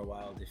sound way more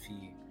wild if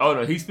he. Oh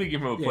no, he's speaking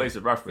from a place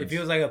of reference. If he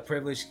was like a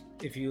privileged,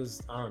 if he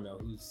was, I don't know,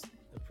 who's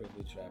a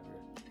privileged rapper.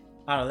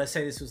 I don't know. Let's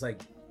say this was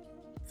like,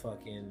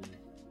 fucking.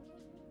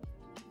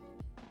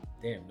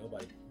 Damn,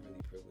 nobody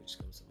really privileged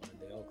comes to mind.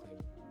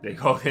 They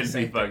call him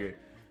the fucking.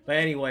 But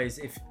anyways,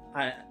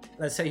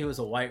 let's say he was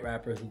a white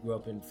rapper who grew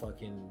up in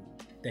fucking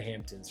the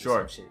Hamptons or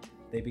some shit,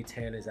 they'd be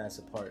tearing his ass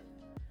apart.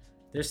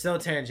 They're still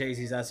tearing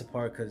Jay-Z's ass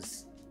apart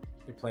because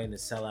they're playing the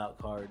sellout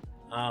card.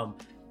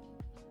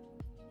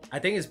 I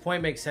think his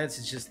point makes sense.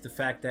 It's just the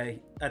fact that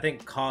I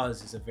think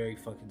cause is a very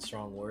fucking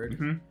strong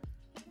word.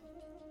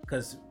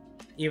 Because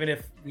even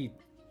if we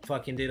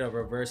fucking did a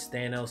reverse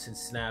Thanos and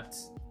snapped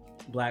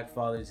black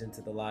fathers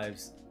into the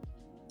lives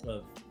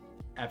of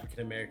African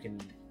American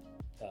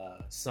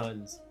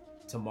sons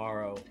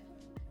tomorrow,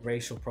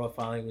 racial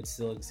profiling would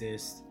still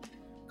exist.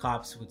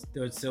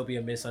 There would still be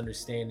a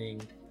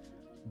misunderstanding.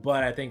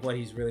 But I think what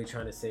he's really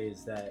trying to say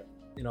is that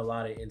in a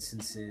lot of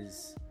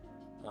instances,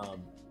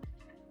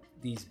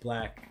 these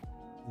black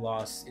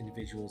lost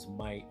individuals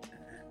might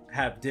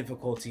have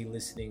difficulty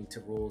listening to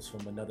rules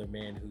from another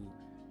man who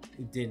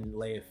didn't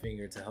lay a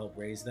finger to help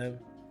raise them.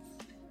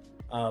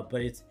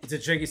 But it's a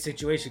tricky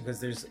situation because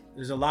there's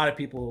a lot of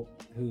people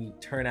who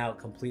turn out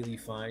completely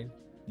fine.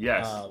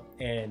 Yes.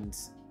 And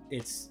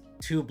it's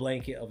too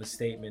blanket of a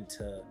statement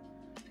to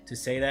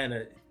say that,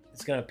 and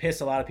it's gonna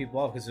piss a lot of people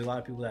off because there's a lot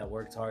of people that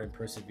worked hard and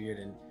persevered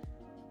and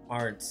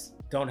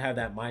don't have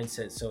that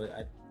mindset. So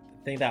I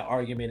think that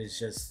argument is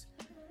just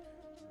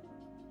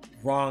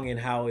wrong in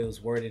how it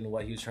was worded and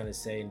what he was trying to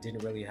say, and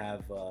didn't really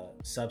have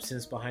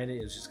substance behind it.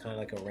 It was just kind of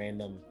like a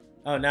random,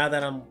 oh, now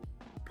that I'm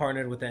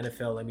partnered with the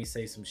NFL, let me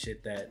say some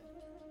shit that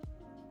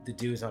the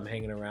dudes I'm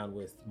hanging around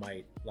with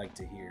might like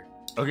to hear.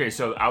 Okay,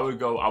 so I'm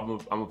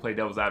gonna play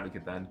devil's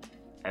advocate then,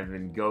 and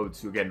then go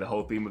to, again, the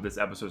whole theme of this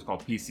episode is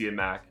called PC and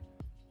Mac.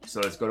 So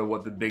let's go to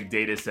what the big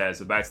data says.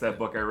 So back to that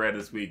book I read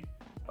this week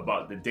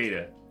about the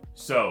data.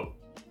 So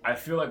I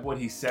feel like what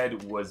he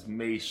said was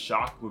had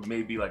shock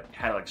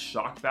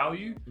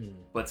value,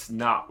 but it's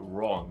not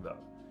wrong though.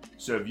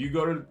 So if you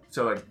go to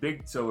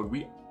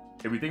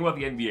if we think about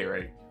the NBA,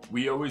 right,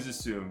 we always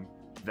assume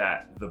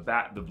that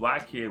the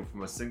black kid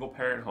from a single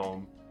parent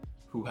home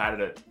who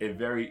had a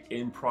very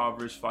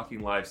impoverished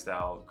fucking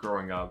lifestyle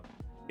growing up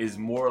is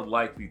more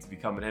likely to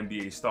become an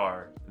NBA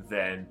star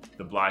than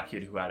the black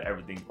kid who had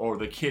everything, or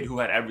the kid who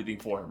had everything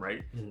for him,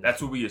 right?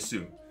 That's what we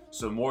assume.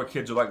 So more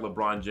kids are like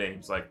LeBron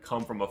James, like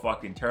come from a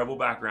fucking terrible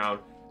background,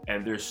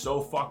 and they're so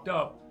fucked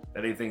up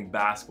that they think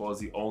basketball is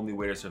the only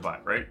way to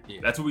survive, right? Yeah.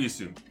 That's what we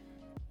assume.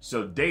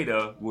 So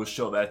data will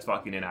show that's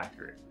fucking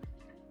inaccurate.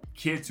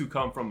 Kids who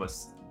come from a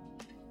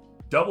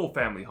double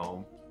family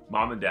home,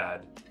 mom and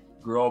dad,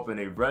 grow up in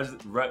a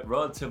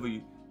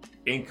relatively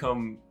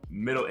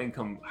middle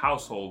income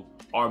household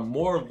are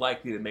more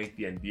likely to make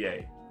the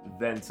NBA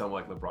than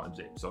someone like LeBron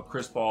James. So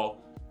Chris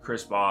Paul,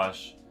 Chris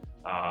Bosh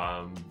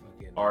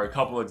are a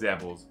couple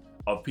examples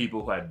of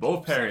people who had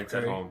both parents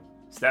at home.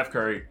 Steph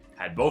Curry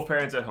had both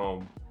parents at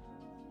home,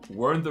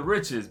 weren't the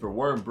richest, but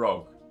weren't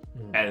broke.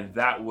 And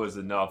that was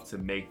enough to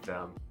make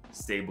them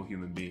stable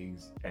human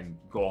beings and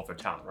go off their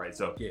talent, right?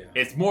 So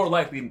it's more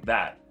likely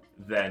that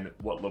than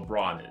what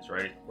LeBron is,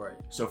 right? Right.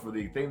 So for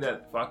the thing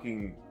that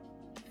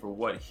for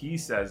what he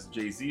says,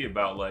 Jay-Z,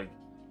 about like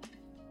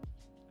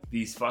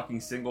these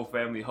fucking single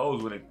family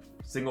homes,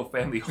 single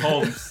family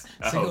homes,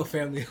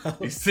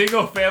 these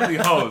single family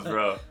homes,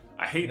 bro.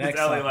 I hate this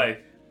LA life.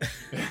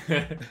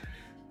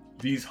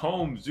 These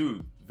homes,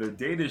 dude. The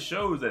data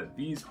shows that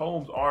these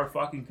homes are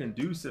fucking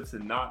conducive to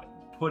not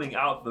putting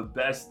out the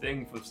best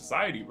thing for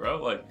society,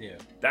 bro. Like,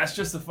 that's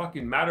just a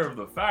fucking matter of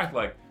the fact.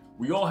 Like,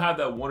 we all have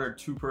that one or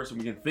two person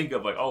we can think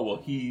of, like, oh, well,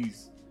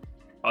 he's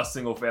a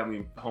single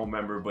family home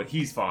member, but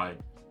he's fine.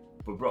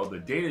 But, bro, the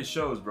data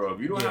shows, bro,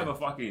 if you don't have a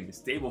fucking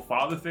stable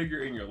father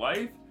figure in your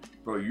life,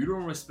 bro, you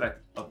don't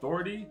respect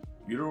authority,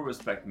 you don't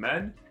respect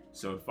men.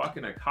 So if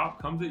fucking a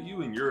cop comes at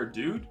you and you're a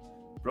dude,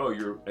 bro,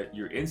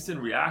 your instant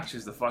reaction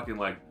is to fucking,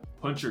 like,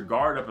 punch your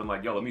guard up and,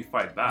 like, yo, let me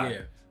fight back.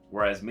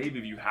 Whereas maybe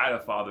if you had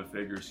a father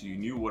figure so you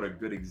knew what a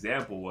good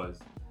example was,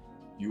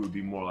 you would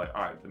be more like,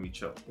 all right, let me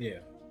chill.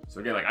 So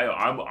again, like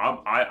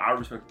I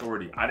respect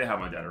authority. I didn't have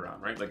my dad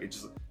around, right? Like,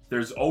 it's just,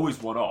 there's always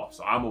one off,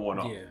 so I'm a one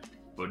off. Yeah.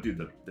 But dude,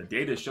 the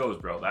data shows,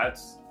 bro,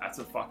 that's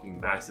a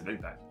fucking massive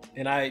impact.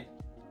 And I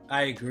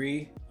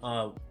agree.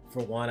 For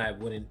one, I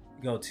wouldn't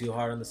go too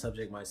hard on the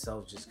subject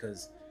myself, just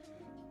because,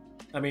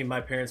 I mean,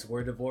 my parents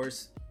were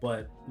divorced,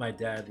 but my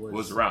dad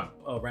was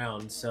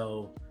around,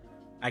 so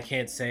I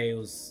can't say it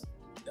was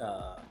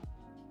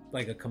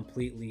like a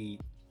completely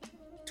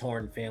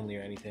torn family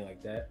or anything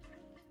like that.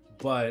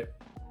 But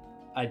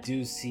I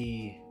do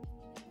see,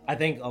 I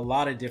think a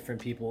lot of different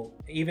people,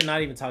 even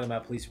not even talking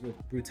about police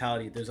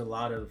brutality, there's a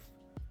lot of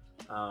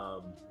I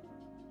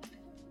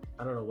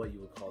don't know what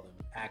you would call them,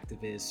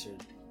 activists or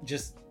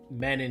just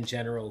men in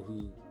general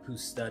who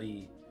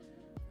study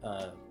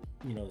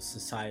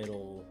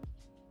societal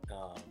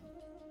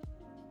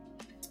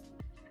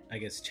I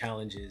guess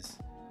challenges,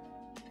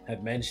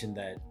 have mentioned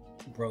that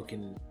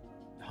broken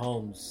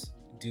homes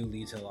do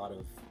lead to a lot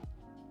of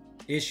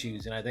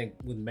issues. And I think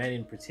with men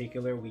in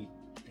particular, we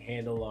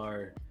handle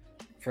our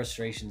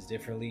frustrations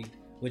differently,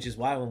 which is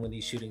why when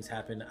these shootings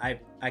happen,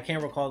 I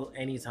can't recall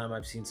any time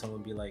I've seen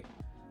someone be like,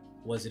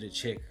 was it a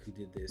chick who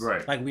did this?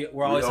 Right. Like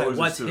we're always like,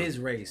 what's his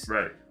race?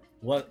 Right.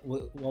 What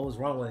was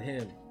wrong with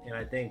him? And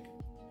I think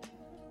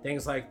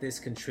things like this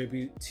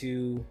contribute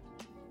to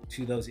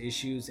those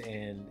issues,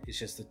 and it's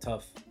just a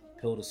tough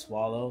pill to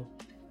swallow.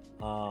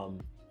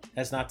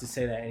 That's not to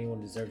say that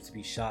anyone deserves to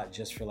be shot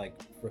just for like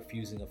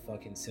refusing a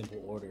fucking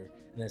simple order,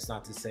 and that's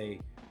not to say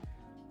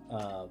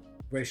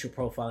racial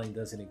profiling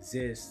doesn't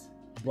exist,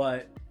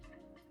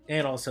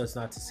 and also it's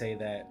not to say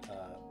that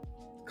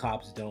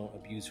cops don't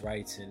abuse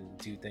rights and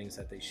do things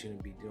that they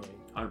shouldn't be doing.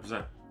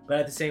 100%. But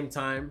at the same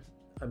time,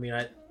 I mean,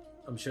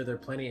 I'm sure there are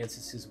plenty of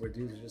instances where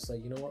dudes are just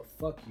like, you know what,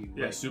 fuck you.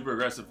 Yeah, like, super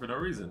aggressive for no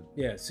reason.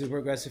 Yeah, super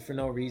aggressive for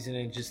no reason,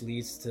 and it just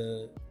leads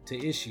to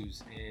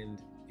issues.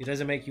 And it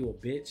doesn't make you a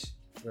bitch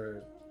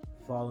for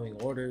following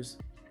orders,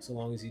 so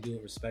long as you do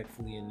it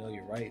respectfully and know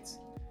your rights.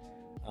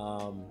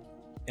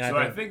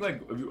 I think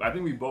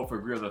we both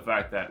agree on the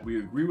fact that we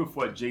agree with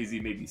what Jay-Z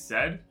maybe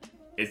said.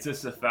 It's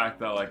just the fact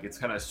that like it's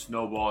kind of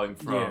snowballing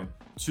from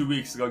 2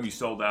 weeks ago you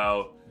sold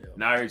out. Yeah.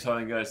 Now you're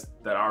telling us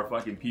that our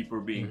fucking people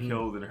are being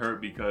killed and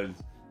hurt because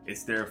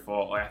it's their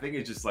fault. Like, I think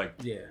it's just like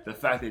the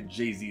fact that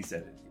Jay-Z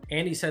said it.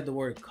 And he said the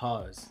word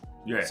cause.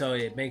 Yeah. So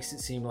it makes it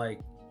seem like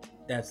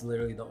that's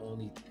literally the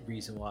only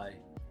reason why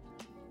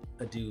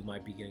a dude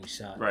might be getting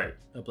shot. Right.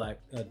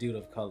 A dude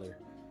of color.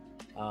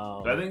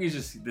 But I think it's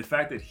just the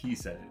fact that he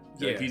said it.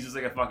 Like, he's just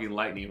like a fucking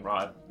lightning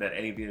rod that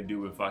anything to do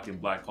with fucking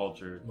black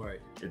culture. Right.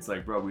 It's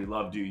like, bro, we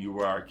loved you. You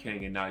were our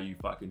king, and now you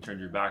fucking turned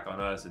your back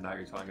on us, and now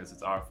you're telling us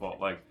it's our fault.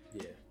 Like,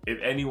 if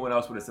anyone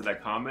else would have said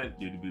that comment,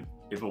 dude,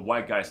 if a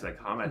white guy said that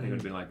comment, I think it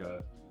would have been like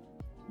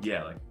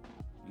like,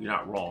 you're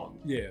not wrong.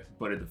 Yeah.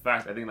 But the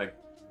fact, I think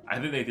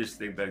they just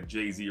think that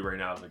Jay-Z right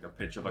now is like a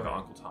picture of like an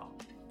Uncle Tom.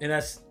 And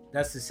that's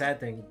the sad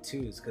thing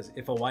too, is because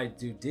if a white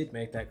dude did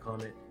make that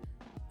comment,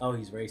 oh,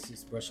 he's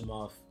racist, brush him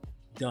off,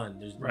 done.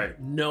 There's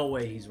no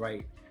way he's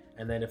right.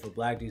 And then if a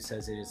black dude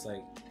says it, it's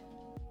like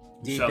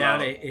deep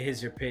down it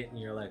hits your pit, and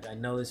you're like, I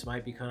know this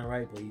might be kind of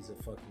right, but he's a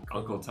fucking cool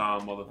Uncle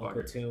Tom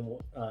motherfucker.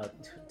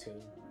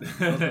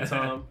 Uncle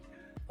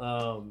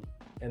Tom.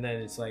 And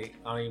then it's like,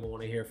 I don't even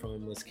want to hear from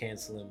him. Let's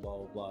cancel him. Blah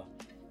blah blah.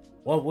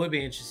 What would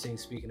be interesting,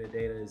 speaking of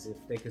data, is if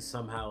they could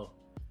somehow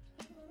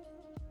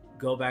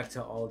go back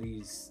to all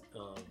these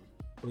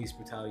police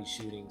brutality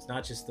shootings,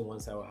 not just the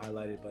ones that were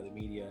highlighted by the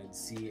media, and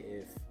see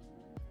if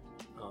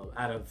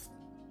out of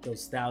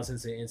those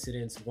thousands of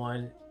incidents,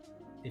 one,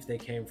 if they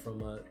came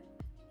from a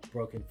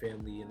broken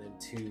family, and then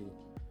two,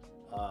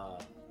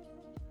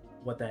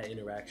 what that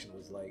interaction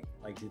was like.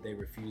 Like, did they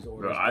refuse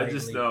orders? Bro, I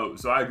just know.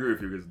 So I agree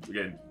with you, because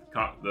again,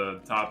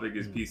 the topic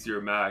is PC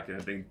or Mac, and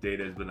I think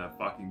Data has been a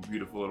fucking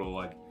beautiful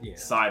little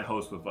side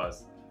host with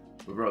us.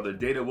 But bro, the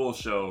data will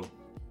show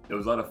there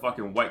was a lot of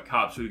fucking white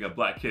cops shooting at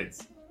black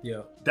kids.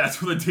 Yeah,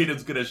 that's what the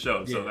data's gonna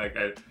show. So like,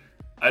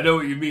 I know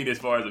what you mean as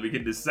far as we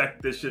can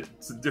dissect this shit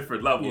to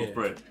different levels,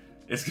 but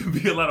it's gonna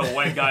be a lot of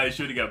white guys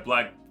shooting at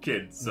black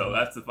kids. So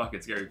that's the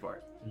fucking scary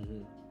part.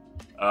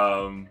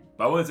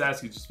 But I wanted to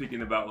ask you, just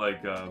speaking about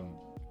like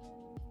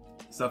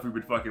stuff we've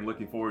been fucking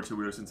looking forward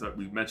to. Since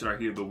we mentioned our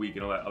Heat of the Week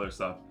and all that other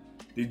stuff.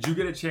 Did you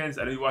get a chance?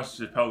 I know you watched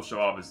the Chappelle show,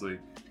 obviously.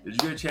 Did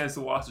you get a chance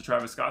to watch the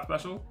Travis Scott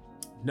special?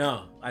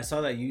 No, I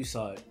saw that you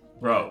saw it,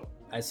 bro.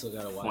 I still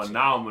gotta watch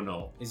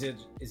Phenomenal. Is it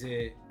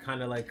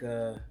kind of like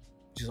a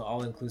just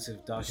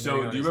all-inclusive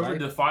documentary? So do you remember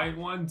Defiant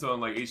Ones on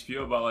like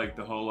HBO about like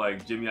the whole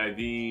like Jimmy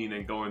Iovine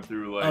and going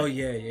through like? Oh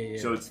yeah.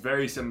 So it's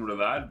very similar to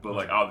that, but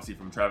like obviously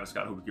from Travis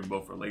Scott, who we can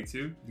both relate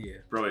to. Yeah.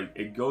 Bro,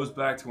 it goes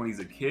back to when he's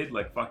a kid,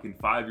 like fucking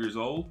 5 years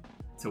old,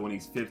 to when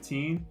he's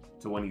 15,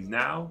 to when he's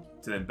now,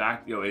 to then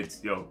back.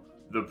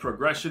 The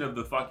progression of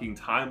the fucking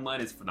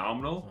timeline is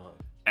phenomenal.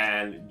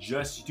 And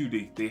just,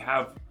 dude, they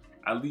have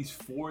at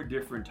least 4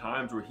 different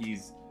times where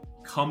he's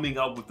coming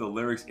up with the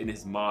lyrics in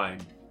his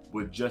mind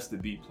with just the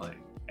beat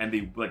playing. And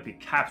they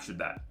captured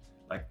that.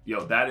 Like,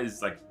 that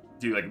is like,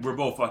 dude, like, we're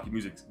both fucking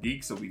music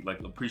geeks, so we like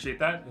appreciate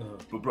that.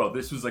 But bro,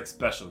 this was like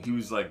special. He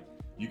was like,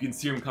 you can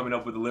see him coming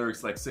up with the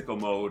lyrics like Sicko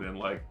Mode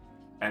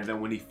and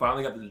then when he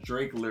finally got the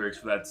Drake lyrics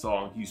for that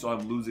song, you saw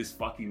him lose his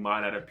fucking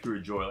mind out of pure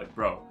joy. Like,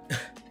 bro,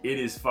 it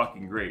is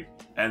fucking great.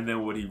 And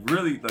then what he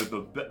really,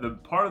 the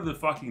part of the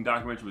fucking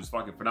documentary was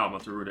fucking phenomenal,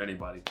 not to ruin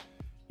anybody,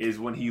 is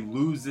when he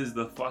loses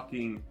the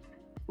fucking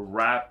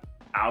rap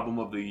album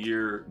of the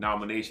year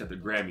nomination at the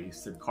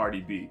Grammys to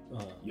Cardi B.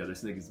 Yo,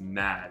 this nigga's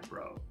mad,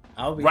 bro.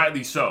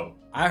 Rightly so.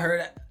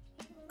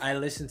 I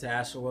listened to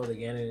Astroworld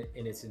again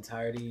in its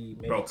entirety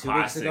maybe bro, 2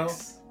 weeks ago.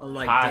 I'm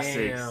like,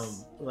 damn,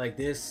 like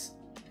this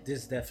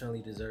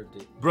definitely deserved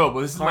it. Bro,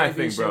 but this is my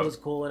thing, bro. Was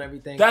cool and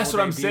everything. That's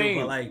what I'm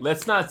saying. But like,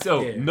 let's not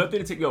nothing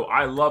to take. Yo,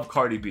 I love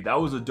Cardi B. That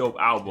was a dope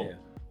album. Yeah.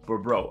 But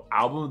bro,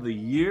 album of the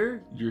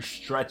year, you're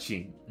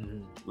stretching.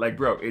 Mm-hmm. Like,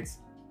 bro, it's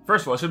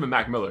first of all, it should have been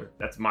Mac Miller.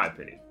 That's my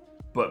opinion.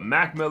 But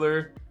Mac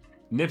Miller,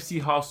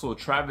 Nipsey Hussle,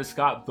 Travis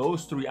Scott,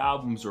 those 3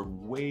 albums are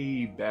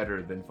way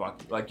better than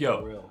fucking like,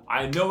 yo.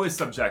 I know it's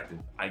subjective.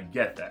 I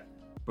get that.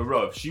 But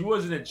bro, if she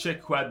wasn't a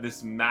chick who had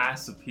this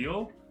mass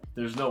appeal,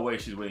 there's no way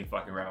she's winning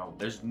fucking round.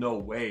 There's no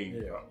way,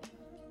 bro.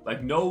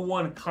 Like, no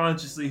one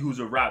consciously who's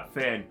a rap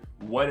fan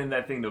went in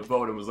that thing to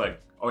vote and was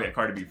like, oh yeah,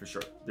 Cardi B for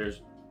sure.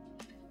 There's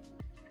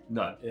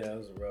none. Yeah, it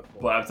was a rough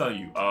one. But I'm telling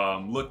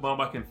you, Look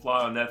Mama Can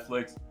Fly on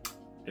Netflix.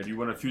 If you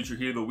want a Future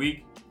Hit of the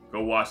Week,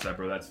 go watch that,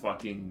 bro. That's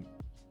fucking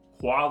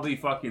quality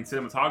fucking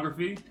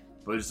cinematography,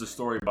 but it's a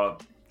story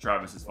about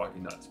Travis is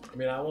fucking nuts, bro. I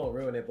mean, I won't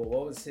ruin it, but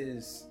what was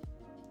his...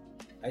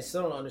 I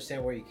still don't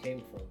understand where he came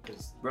from,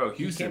 because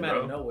he came out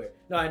of nowhere.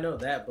 No, I know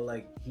that, but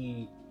like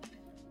he,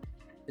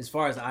 as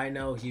far as I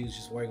know, he was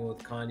just working with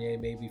Kanye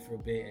maybe for a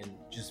bit and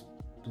just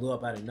blew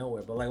up out of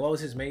nowhere. But like, what was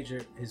his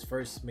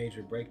first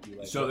major breakthrough?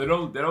 Like, so they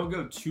don't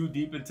go too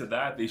deep into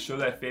that. They show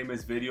that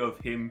famous video of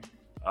him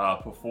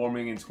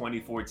performing in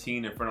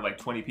 2014 in front of like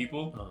 20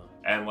 people,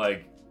 and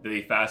like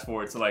they fast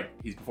forward to like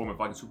he's performing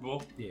fucking Super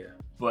Bowl. Yeah.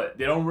 But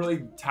they don't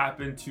really tap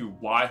into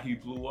why he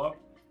blew up.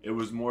 It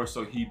was more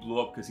so he blew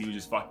up because he was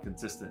just fucking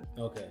consistent.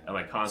 Okay. And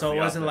like constantly.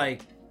 So it wasn't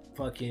like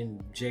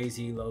fucking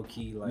Jay-Z low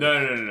key like.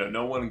 No.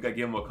 No one gave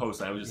him a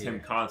cosign. It was just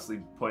him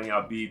constantly putting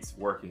out beats,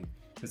 working.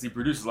 Because he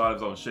produces a lot of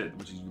his own shit,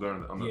 which you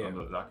learn on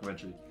the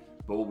documentary.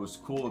 But what was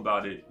cool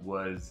about it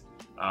was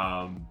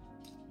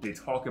they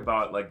talk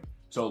about like,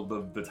 so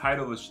the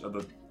title of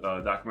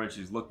the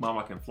documentary is Look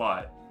Mama Can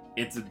Fly.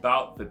 It's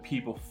about the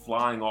people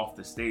flying off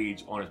the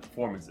stage on his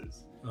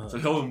performances. So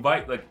he'll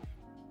invite like.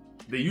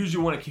 They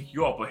usually want to kick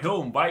you off, but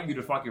he'll invite you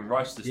to fucking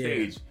rush the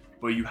stage,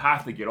 but you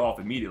have to get off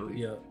immediately.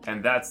 Yeah.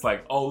 And that's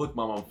like, oh look,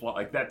 Mama, I'm fly.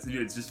 Like that's,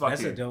 dude, it's just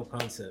fucking. That's a dope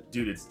concept,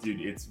 dude.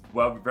 It's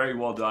very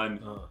well done.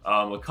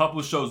 A couple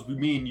of shows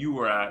me and you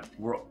were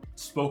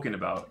spoken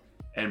about,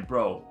 and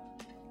bro,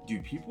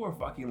 dude, people are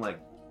fucking like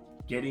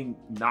getting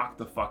knocked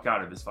the fuck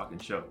out of his fucking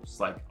shows,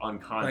 like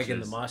unconscious. Like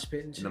in the mosh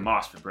pit and shit? In the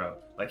mosh pit, bro.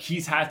 Like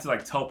he's had to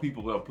like tell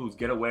people, yo, please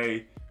get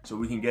away so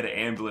we can get an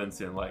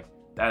ambulance and like.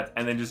 That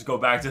and then just go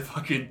back to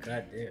fucking.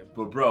 Goddamn.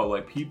 But bro,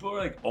 like people are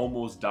like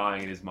almost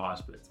dying in his mosh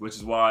pits, which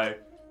is why,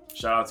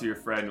 shout out to your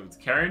friend, it's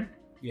Karen.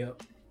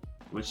 Yep.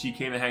 When she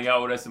came to hang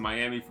out with us in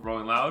Miami for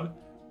Rolling Loud,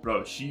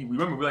 bro, we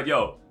were like,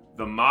 yo,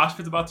 the mosh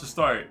pit's about to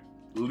start.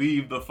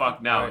 Leave the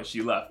fuck now, and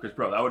she left because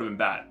bro, that would have been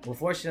bad. Well,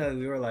 fortunately,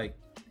 we were like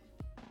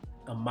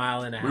a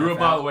mile and a half. We were a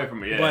mile away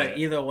from it, But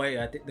either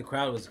way, I think the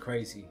crowd was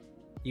crazy,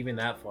 even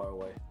that far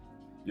away.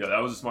 Yeah, that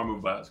was a smart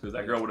move by us because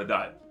that girl would have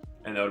died,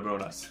 and that would have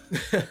been on us.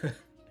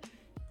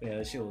 Yeah,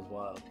 that shit was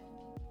wild.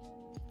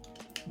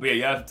 But yeah,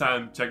 you have the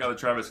time. Check out the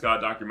Travis Scott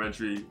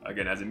documentary.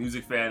 Again, as a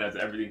music fan, as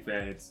an everything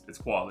fan, it's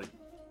quality.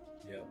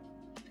 Yeah.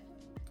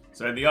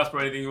 So anything else,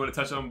 bro? Anything you want to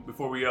touch on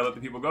before we let the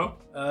people go?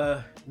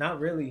 Not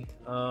really.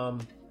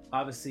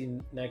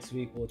 Obviously, next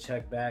week we'll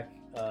check back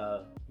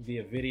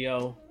via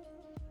video.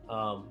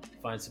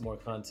 Find some more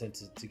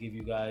content to give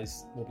you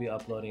guys. We'll be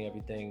uploading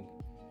everything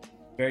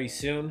very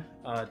soon.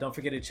 Don't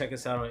forget to check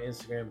us out on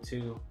Instagram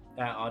too,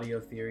 at Audio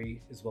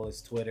Theory, as well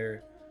as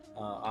Twitter.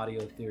 Audio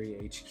Theory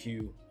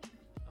HQ,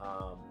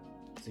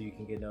 so you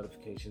can get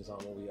notifications on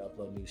when we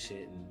upload new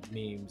shit and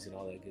memes and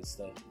all that good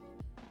stuff.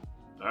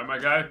 All right, my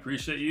guy,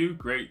 appreciate you.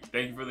 Great,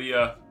 thank you for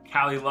the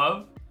Cali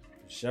love.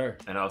 Sure.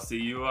 And I'll see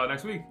you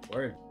next week.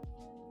 Word.